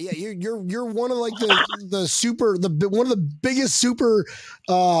 Yeah, you're one of like one of the biggest super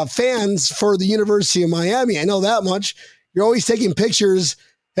fans for the University of Miami. I know that much. You're always taking pictures.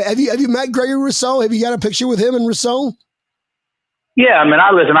 Have you met Gregory Rousseau? Have you got a picture with him and Rousseau? Yeah, I mean,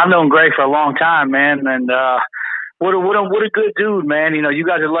 I've known Greg for a long time, man, and what a good dude, man. You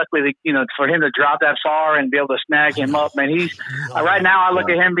guys are lucky, for him to drop that far and be able to snag him up, man. He's right now. I look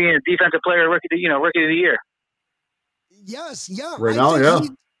at him being a defensive player, rookie of the year. Yes, yeah. Right now, yeah.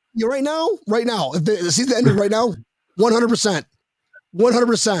 You're right now. If the season ended right now, 100%.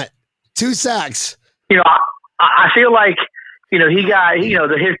 2 sacks. I feel like, he got,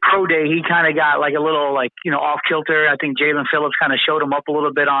 his pro day, he kind of got like a little off kilter. I think Jalen Phillips kind of showed him up a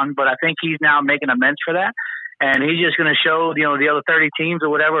little bit but I think he's now making amends for that. And he's just going to show, the other 30 teams or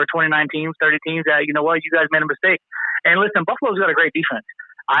whatever, or 29 teams, 30 teams that, you guys made a mistake. And listen, Buffalo's got a great defense.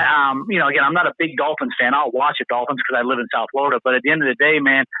 Again, I'm not a big Dolphins fan. I'll watch the Dolphins because I live in South Florida. But at the end of the day,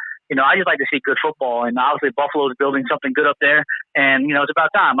 man, I just like to see good football. And obviously, Buffalo's building something good up there. And, it's about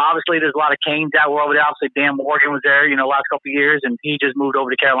time. Obviously, there's a lot of Canes that were over there. Obviously, Dan Morgan was there, last couple of years, and he just moved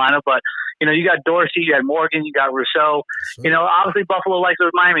over to Carolina. But, you got Dorsey, you had Morgan, you got Rousseau. Sure. Obviously, Buffalo likes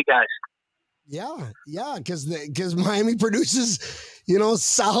those Miami guys. Yeah, because Miami produces,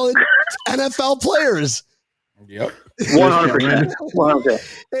 solid NFL players. Yep. 100%.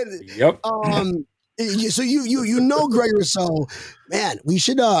 100%. Yep. So Greg Rousseau, man. We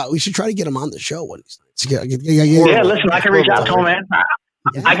should try to get him on the show one of these nights. Yeah, listen, I can reach out to him, man.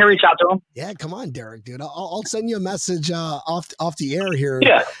 Yeah. I can reach out to him. Yeah, come on, Derek, dude. I'll send you a message off the air here.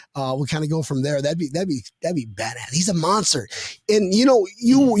 Yeah. We'll kind of go from there. That'd be badass. He's a monster. And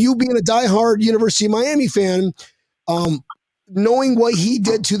you being a diehard University of Miami fan, knowing what he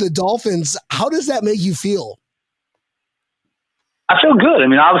did to the Dolphins, how does that make you feel? I feel good. I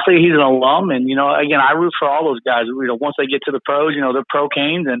mean, obviously he's an alum, and again, I root for all those guys. Once they get to the pros, they're pro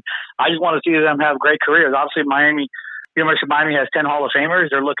Canes, and I just want to see them have great careers. Obviously, University of Miami has 10 Hall of Famers.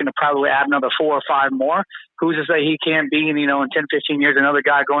 They're looking to probably add another 4 or 5 more. Who's to say he can't be, in 10, 15 years, another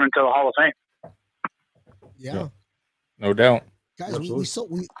guy going into the Hall of Fame? Yeah. No doubt. Guys,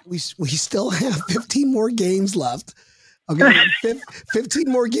 we still have 15 more games left. Okay, 15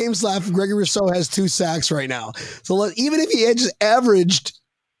 more games left. Gregory Rousseau has 2 sacks right now. So even if he had just averaged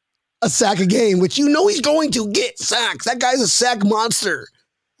a sack a game, which he's going to get sacks. That guy's a sack monster.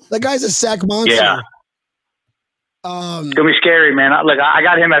 Yeah. It's gonna be scary, man. Look, I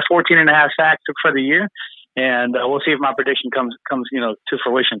got him at 14.5 sacks for the year, and we'll see if my prediction comes to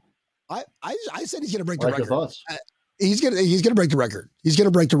fruition. I said he's gonna break the record. He's gonna break the record. He's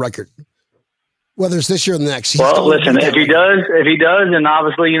gonna break the record. Whether it's this year or the next. Well, listen, if he does, then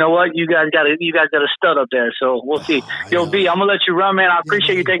obviously, you know what, you guys got a stud up there. So we'll see. Yo, B, I'm gonna let you run, man. I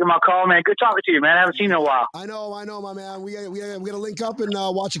appreciate you taking my call, man. Good talking to you, man. I haven't seen you in a while. I know, my man. We gotta link up and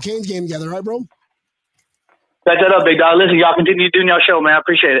watch a Canes game together, right, bro? Set that up, big dog. Listen, y'all continue doing your show, man. I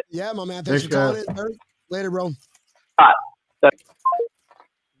appreciate it. Yeah, my man. Thanks for calling in. Later, bro. All right.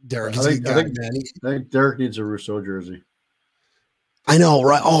 Derek, I think Derek needs a Rousseau jersey. I know,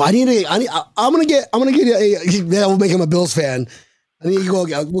 right? Oh, I'm gonna get we'll make him a Bills fan. I need to go.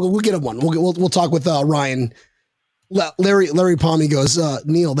 We'll get him one. We'll talk with Ryan. Larry Palmy goes,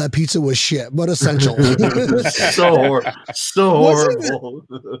 Neil, that pizza was shit, but essential. So horrible.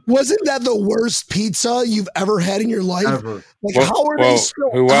 Wasn't that the worst pizza you've ever had in your life? Ever. Like, how do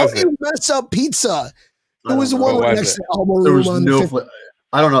you mess up pizza? It was the one right next to Elbow Room. There was no.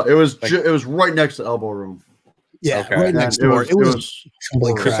 I don't know. It was right next to Elbow Room. Yeah, okay. Right next door. It was just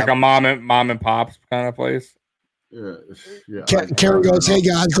like a mom and pops kind of place. Yeah. Karen goes, "Hey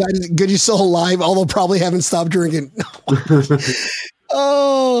guys, good you're still alive, although probably haven't stopped drinking." I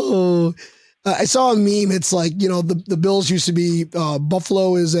saw a meme. It's like, the Bills used to be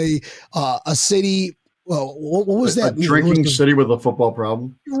Buffalo is a city. Well, what was that? A drinking city with a football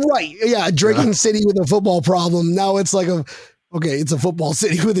problem. Right. Yeah, a drinking city with a football problem. Now it's like it's a football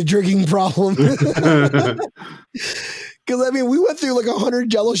city with a drinking problem. Because we went through like 100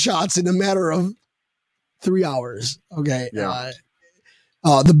 Jello shots in a matter of 3 hours. Okay. Yeah.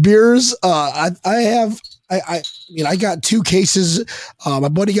 The beers. I got 2 cases. My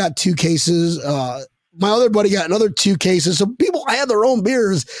buddy got 2 cases. My other buddy got another 2 cases. So people had their own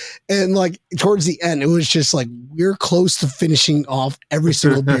beers, and like towards the end, it was just like we're close to finishing off every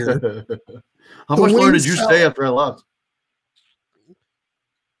single beer. How much longer did you stay after I left?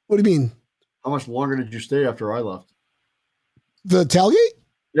 What do you mean? How much longer did you stay after I left? The tailgate?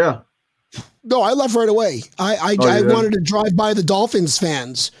 Yeah. No, I left right away. I wanted to drive by the Dolphins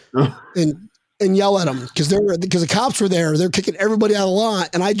fans and yell at them because the cops were there. They're kicking everybody out of the lot,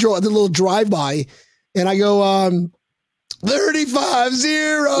 and I did a little drive by, and I go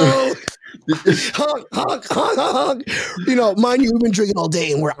 35-0. honk, honk, honk, honk. Mind you, we've been drinking all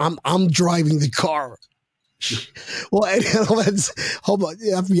day, and I'm driving the car. Well, hold on.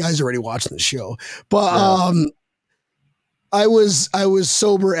 The FBI's already watching the show, but I was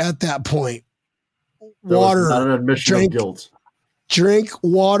sober at that point. Water, not an admission of guilt. Drink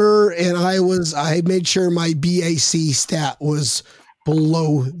water, and I made sure my BAC stat was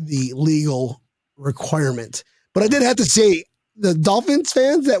below the legal requirement. But I did have to say, the Dolphins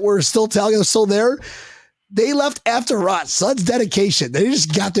fans that were still there, they left after us. So that's dedication. They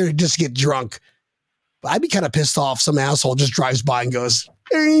just got there to just get drunk. But I'd be kind of pissed off. Some asshole just drives by and goes,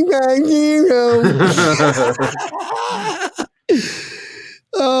 35-0.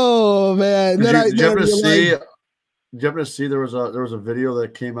 Oh man! Did you happen to see there was a video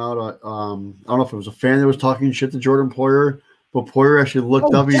that came out? I don't know if it was a fan that was talking shit to Jordan Poyer, but Poyer actually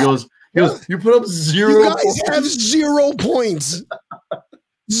looked up. And he goes, "You put up 0. You guys have 0 points,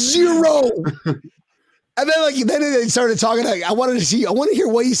 0." And then they started talking. I want to hear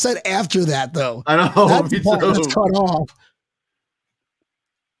what he said after that, though. I know. That's the part that's cut off.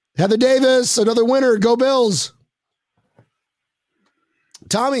 Heather Davis, another winner. Go Bills.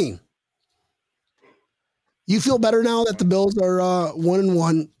 Tommy, you feel better now that the Bills are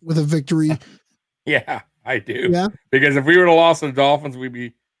 1-1 with a victory? Yeah, I do. Yeah, because if we would have lost to the Dolphins, we'd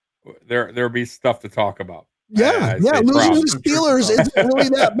be there'd be stuff to talk about. Yeah, losing to the Steelers isn't really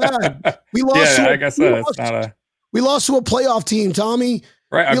that bad. We lost. Yeah, like I said, it's not a. We lost to a playoff team, Tommy.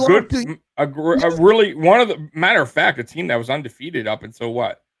 Right, a really one of the matter of fact, a team that was undefeated up until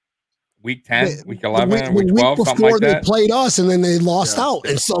what? Week 10, week 11, week 12, something like that. They played us, and then they lost out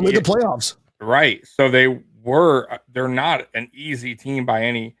and still made the playoffs. Right. So they're not an easy team by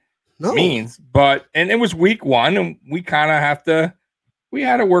any means, but it was week 1, and we kind of we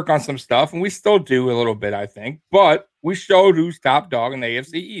had to work on some stuff, and we still do a little bit, I think, but we showed who's top dog in the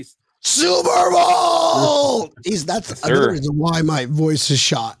AFC East. Super Bowl! That's another reason why my voice is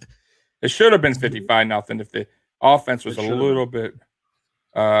shot. It should have been 55-0 if the offense was a little bit.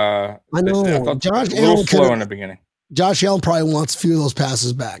 I know. Josh Allen slow in the beginning. Josh Allen probably wants a few of those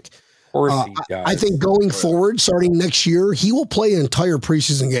passes back. course he does. I think going forward, starting next year, he will play an entire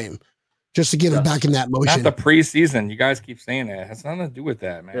preseason game just to get him back in that motion. Not the preseason. You guys keep saying that. It has nothing to do with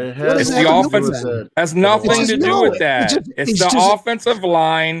that, man. It has It's the offense. Has nothing to do with that. It's the offensive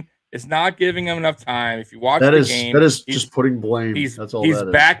line. It's not giving him enough time. If you watch the game, that is just putting blame. That's all. He's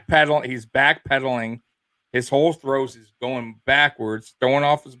backpedaling. He's backpedaling. His whole throws is going backwards, throwing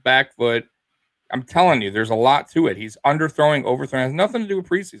off his back foot. I'm telling you, there's a lot to it. He's underthrowing, overthrowing. It has nothing to do with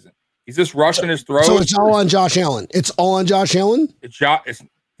preseason. He's just rushing his throws. So it's all on Josh Allen. It's all on Josh Allen.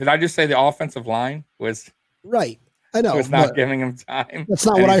 Did I just say the offensive line was right? I know. Was not giving him time. That's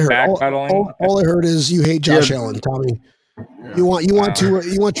not what I heard. All I heard is you hate Josh Allen, Tommy. Yeah. You want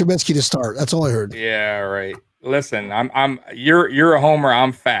Trubisky to start. That's all I heard. Yeah, right. Listen, you're a homer.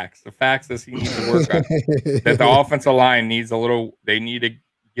 I'm facts. The facts is he needs to work on that. The offensive line needs a little. They need to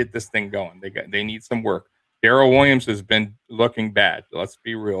get this thing going. They need some work. Darrell Williams has been looking bad. Let's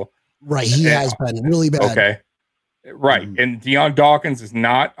be real. Right, he has been really bad. Okay, right, and Deion Dawkins is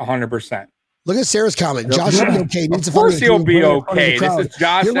not 100%. Look at Sarah's comment. Josh will be okay. Of course he'll be okay. This is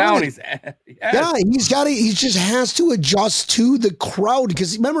Josh Allen. Right. Yeah, he just has to adjust to the crowd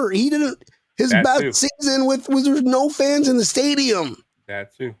because remember he didn't his best season was there's no fans in the stadium.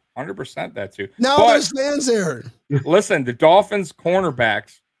 That too, 100%. That too. Now there's fans there. Listen, the Dolphins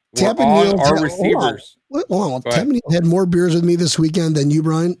cornerbacks were on our receivers. Hold on. Tampaniel had more beers with me this weekend than you,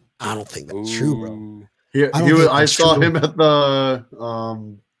 Brian. I don't think that's true, bro. I saw him at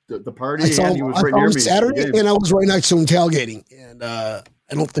the party. He was right near me Saturday, and I was right next to him tailgating. And I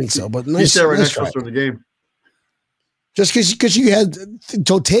don't think so, but nice. He sat right next to us during the game. Just because you had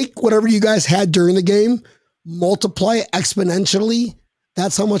to take whatever you guys had during the game, multiply it exponentially.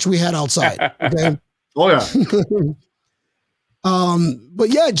 That's how much we had outside. Okay. Oh yeah. But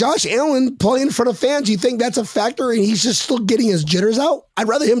yeah, Josh Allen playing in front of fans. You think that's a factor, and he's just still getting his jitters out? I'd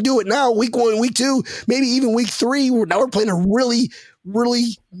rather him do it now, week 1, week 2, maybe even week 3. Now we're playing a really,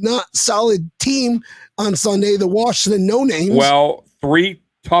 really not solid team on Sunday. The Washington no names. Well, 3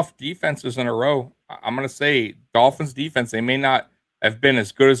 tough defenses in a row. I'm going to say Dolphins defense. They may not have been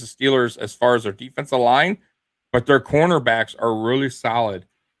as good as the Steelers as far as their defensive line, but their cornerbacks are really solid,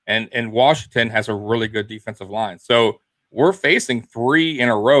 and Washington has a really good defensive line. So we're facing 3 in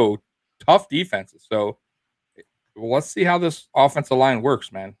a row, tough defenses. So let's see how this offensive line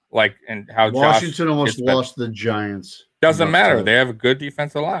works, man. And how Washington almost lost the Giants. Doesn't matter. They have a good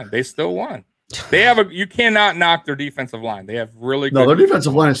defensive line. They still won. They have you cannot knock their defensive line. They have really good. No, their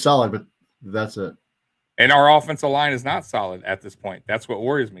defensive line is solid, but that's it. And our offensive line is not solid at this point. That's what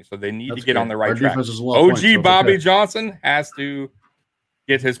worries me. So they need to get on the right track. OG Bobby Johnson has to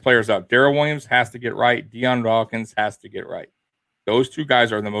get his players up. Darrell Williams has to get right. Deion Dawkins has to get right. Those 2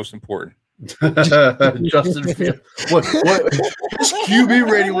 guys are the most important. Justin Fields. What his QB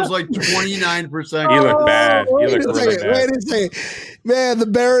rating was like 29%. He looked bad. Wait a second. Man, the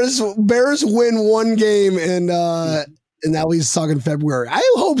Bears win 1 game and now he's talking February. I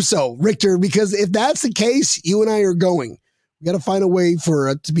hope so, Richter, because if that's the case, you and I are going. We got to find a way for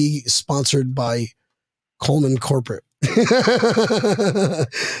it to be sponsored by Coleman Corporate.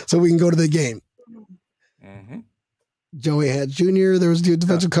 So we can go to the game. Mm-hmm. Joey Hatch Jr. There was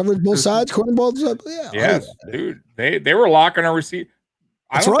defensive coverage, both sides, corner balls up. Yeah, yes, dude. They were locking our receiver.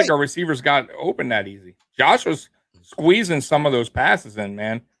 I don't think our receivers got open that easy. Josh was squeezing some of those passes in,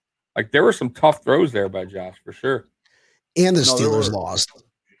 man. There were some tough throws there by Josh for sure. And the Steelers lost.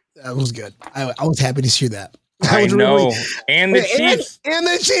 That was good. I was happy to see that. I know. And the Chiefs. And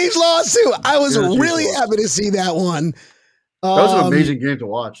the Chiefs lost too. I was really happy to see that one. That was an amazing game to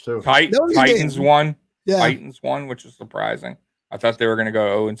watch too. Titans won. Yeah. Titans won, which is surprising. I thought they were going to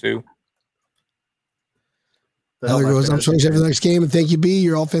go 0-2. Heather goes, I'm so excited for the next game. And thank you, B.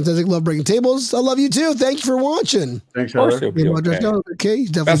 You're all fantastic. Love breaking tables. I love you too. Thank you for watching. Thanks, Heather. Okay.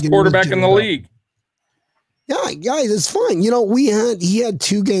 He's definitely best quarterback in the league. Yeah, guys, it's fine. He had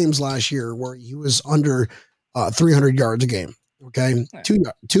 2 games last year where he was under 300 yards a game. Okay,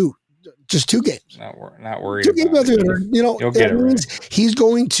 2 just 2 games. Not worried. 2 games about 300. That means he's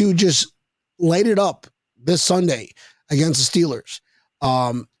going to just light it up this Sunday against the Steelers.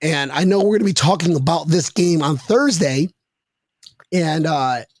 And I know we're going to be talking about this game on Thursday. And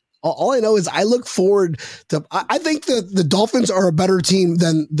all I know is I look forward to. I think that the Dolphins are a better team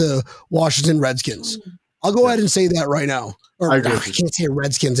than the Washington Redskins. I'll go ahead and say that right now. Or I can't say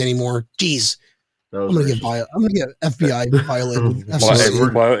Redskins anymore. Jeez. I'm gonna get FBI violated.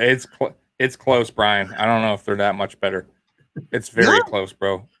 It's close, Brian. I don't know if they're that much better. It's very close,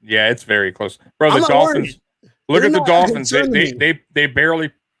 bro. Yeah, it's very close, bro. The Dolphins. Look at the Dolphins. They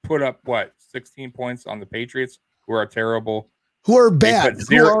barely put up 16 points on the Patriots, who are a terrible who are bad,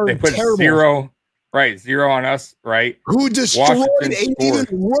 who are they put terrible, zero on us, right? who destroyed Washington an scored. even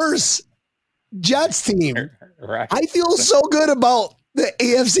worse Jets team. Right. I feel so good about the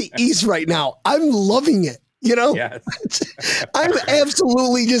AFC East right now. I'm loving it. You know, Yes. I'm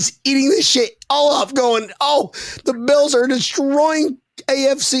absolutely just eating this shit all up, going, oh, the Bills are destroying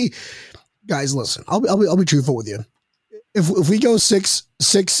AFC. Guys, listen, I'll be truthful with you. If we go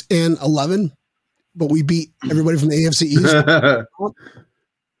 6-11, but we beat everybody from the AFC East,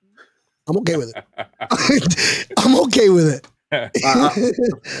 I'm okay with it. I'm okay with it.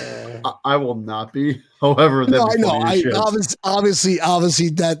 I will not be. However, no, I know. Obviously,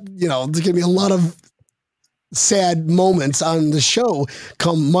 that there's gonna be a lot of sad moments on the show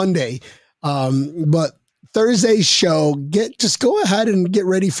come Monday, but Thursday's show, just go ahead and get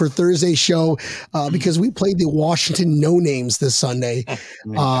ready for Thursday's show because we played the Washington No Names this Sunday.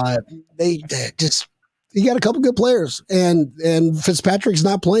 They got a couple good players, and Fitzpatrick's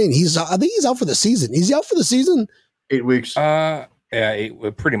not playing. I think he's out for the season. Is he out for the season? 8 weeks. Yeah,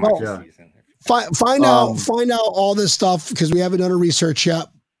 pretty much the season. Find out all this stuff because we haven't done a research yet.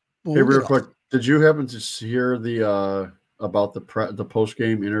 Hey, real quick, did you happen to hear the about the post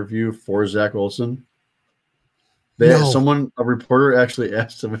game interview for Zach Wilson? A reporter actually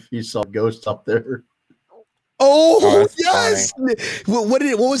asked him if he saw ghosts up there. Oh yes! What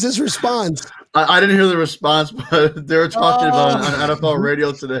was his response? I didn't hear the response, but they were talking about it on NFL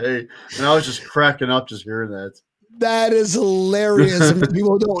radio today, and I was just cracking up just hearing that. That is hilarious. If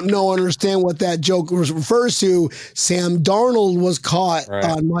people don't understand what that joke refers to, Sam Darnold was caught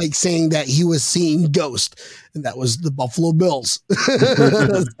on Mike saying that he was seeing ghosts, and that was the Buffalo Bills. It's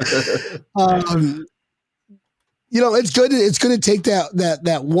good. It's going to take that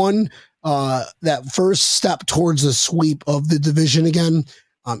first step towards the sweep of the division again,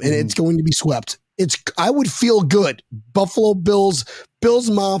 and it's going to be swept. I would feel good. Buffalo Bills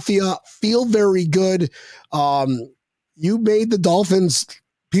Mafia feel very good. You made the Dolphins.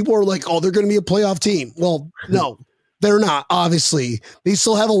 People are like, oh, they're going to be a playoff team. Well, no, they're not. Obviously, they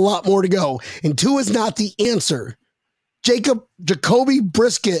still have a lot more to go. And Tua is not the answer. Jacoby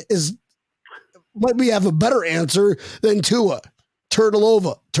Brisket might have a better answer than Tua. Turn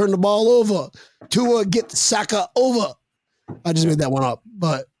the ball over. Tua, get Saka over. I just made that one up,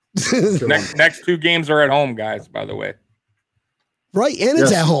 but next two games are at home, guys, by the way. Right, and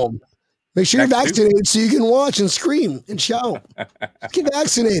it's at home. Make sure you're vaccinated so you can watch and scream and shout. Get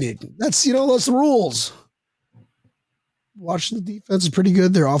vaccinated. That's that's the rules. Washington defense is pretty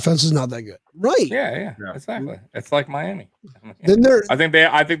good. Their offense is not that good. Right. Yeah, exactly. It's like Miami. Then I think they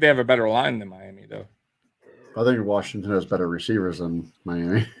have a better line than Miami, though. I think Washington has better receivers than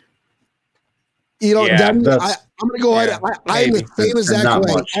Miami. I'm going to go ahead. I'm the same exact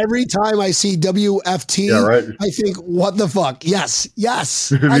way. Every time I see WFT, I think, what the fuck? Yes.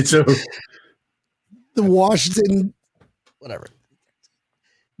 Me too. The Washington, whatever.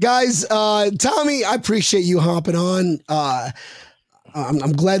 Guys, Tommy, I appreciate you hopping on.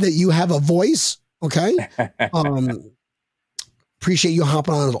 I'm glad that you have a voice. Okay. Appreciate you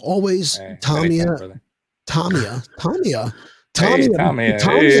hopping on as always. Hey, Tamia. Hey,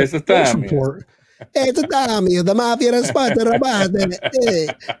 it's a Tommy. It's a Tommy, the mafia, the spot,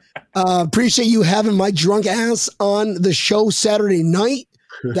 appreciate you having my drunk ass on the show Saturday night.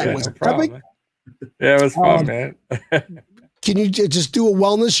 That was epic. Yeah, it was fun, man. Can you just do a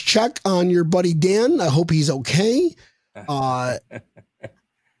wellness check on your buddy Dan? I hope he's okay.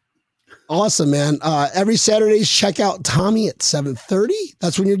 Awesome, man. Every Saturdays, check out Tommy at 7:30.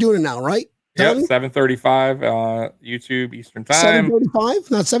 That's when you're doing it now, right? Yep, 7:35 YouTube Eastern Time.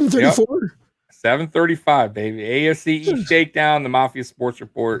 7:35, not 7:34. 7:35, baby. AFC East Shakedown, the Mafia Sports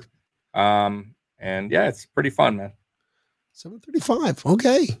Report. And yeah, it's pretty fun, man. 7:35.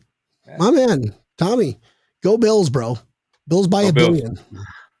 Okay. Yeah. My man, Tommy. Go Bills, bro. Bills by a billion.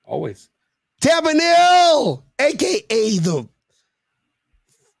 Always. Tabanil, aka the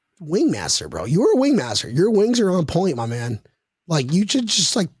wingmaster, bro. You were a wingmaster. Your wings are on point, my man. Like, you should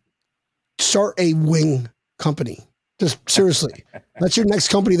just start a wing company. Just seriously, that's your next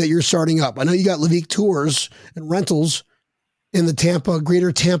company that you're starting up. I know you got Levique Tours and Rentals in the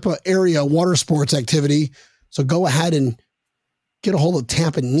greater Tampa area water sports activity. So go ahead and get a hold of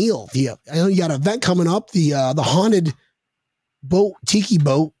Tampa Neil. I know you got an event coming up, the haunted boat, tiki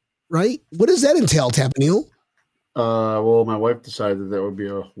boat, right? What does that entail, Tampa Neil? Well, my wife decided that would be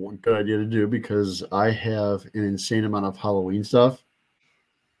a good idea to do because I have an insane amount of Halloween stuff.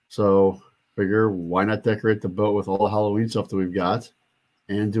 So figure, why not decorate the boat with all the Halloween stuff that we've got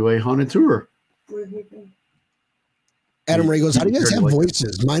and do a haunted tour? Adam Ray goes, how do you guys have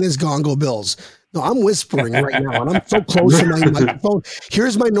voices? Mine is Gongo Bills. No, I'm whispering right now, and I'm so close to my microphone.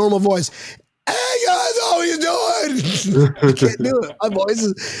 Here's my normal voice. Hey guys, how you doing? I can't do it.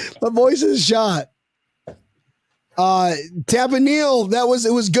 My voice is shot. Tampa Neil,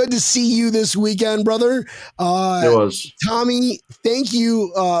 it was good to see you this weekend, brother. It was. Tommy, thank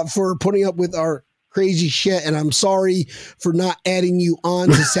you for putting up with our crazy shit, and I'm sorry for not adding you on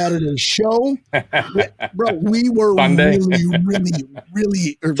to Saturday's show. Bro, we were Sunday.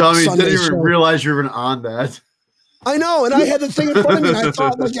 really Tommy Sunday didn't even show. realize you were even on that. I know, and I had the thing in front of me, and I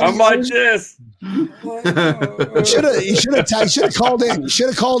thought, like, I'm like this. You should have called in. You should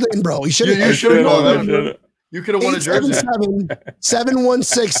have called in, bro. You should have. You should have. You could have won a jersey.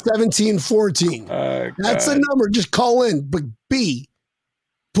 877-716-1714. That's the number. Just call in. But B,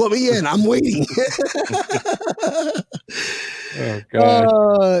 put me in. I'm waiting. Oh,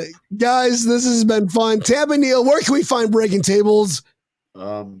 God. Guys, this has been fun. Tampa Neil, where can we find Breaking Tables?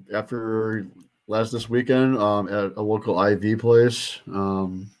 After this weekend at a local IV place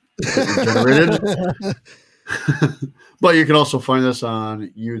generated. But you can also find us on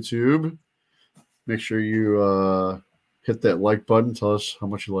YouTube. Make sure you hit that like button. Tell us how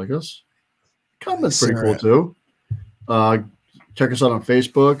much you like us. Comment's pretty cool too. Check us out on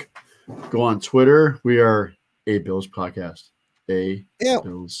Facebook. Go on Twitter. We are A Bills Podcast.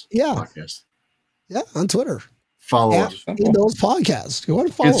 Bills Podcast. Yeah, on Twitter. Follow us. A Bills Podcast. You want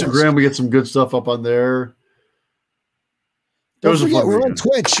to follow Instagram, us. we get some good stuff up on there. Don't forget, we're on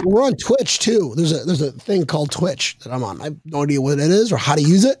Twitch. We're on Twitch too. There's a thing called Twitch that I'm on. I have no idea what it is or how to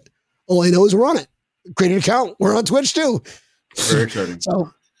use it. All I know is we're on it. Create an account. We're on Twitch too. Very exciting.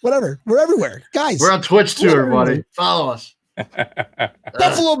 So whatever. We're everywhere. Guys. We're on Twitch too, everybody. Follow us.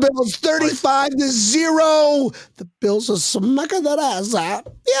 Buffalo Bills 35-0. The Bills are smacking that ass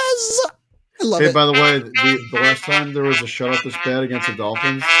out. Yes. I love it. By the way, the last time there was a shutout this bad against the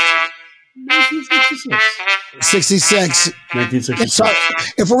Dolphins, 1966.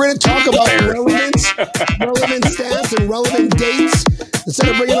 1966. If we're going to talk about relevant stats and relevant dates, instead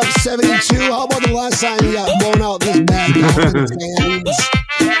of bringing up 72, how about the last time you got blown out this bad Dolphins fans?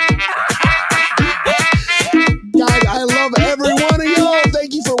 Guys, I love every one of y'all.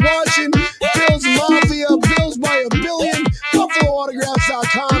 Thank you for watching. Bills Mafia, Bills by a Billion,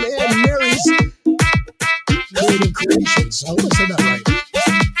 BuffaloAutographs.com, and Mary's Creative Creations. I hope I said that right.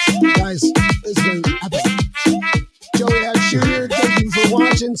 Guys, this has been epic. Joey Hatch Jr., thank you for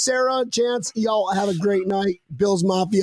watching. Sarah, Chance, y'all have a great night. Bills Mafia.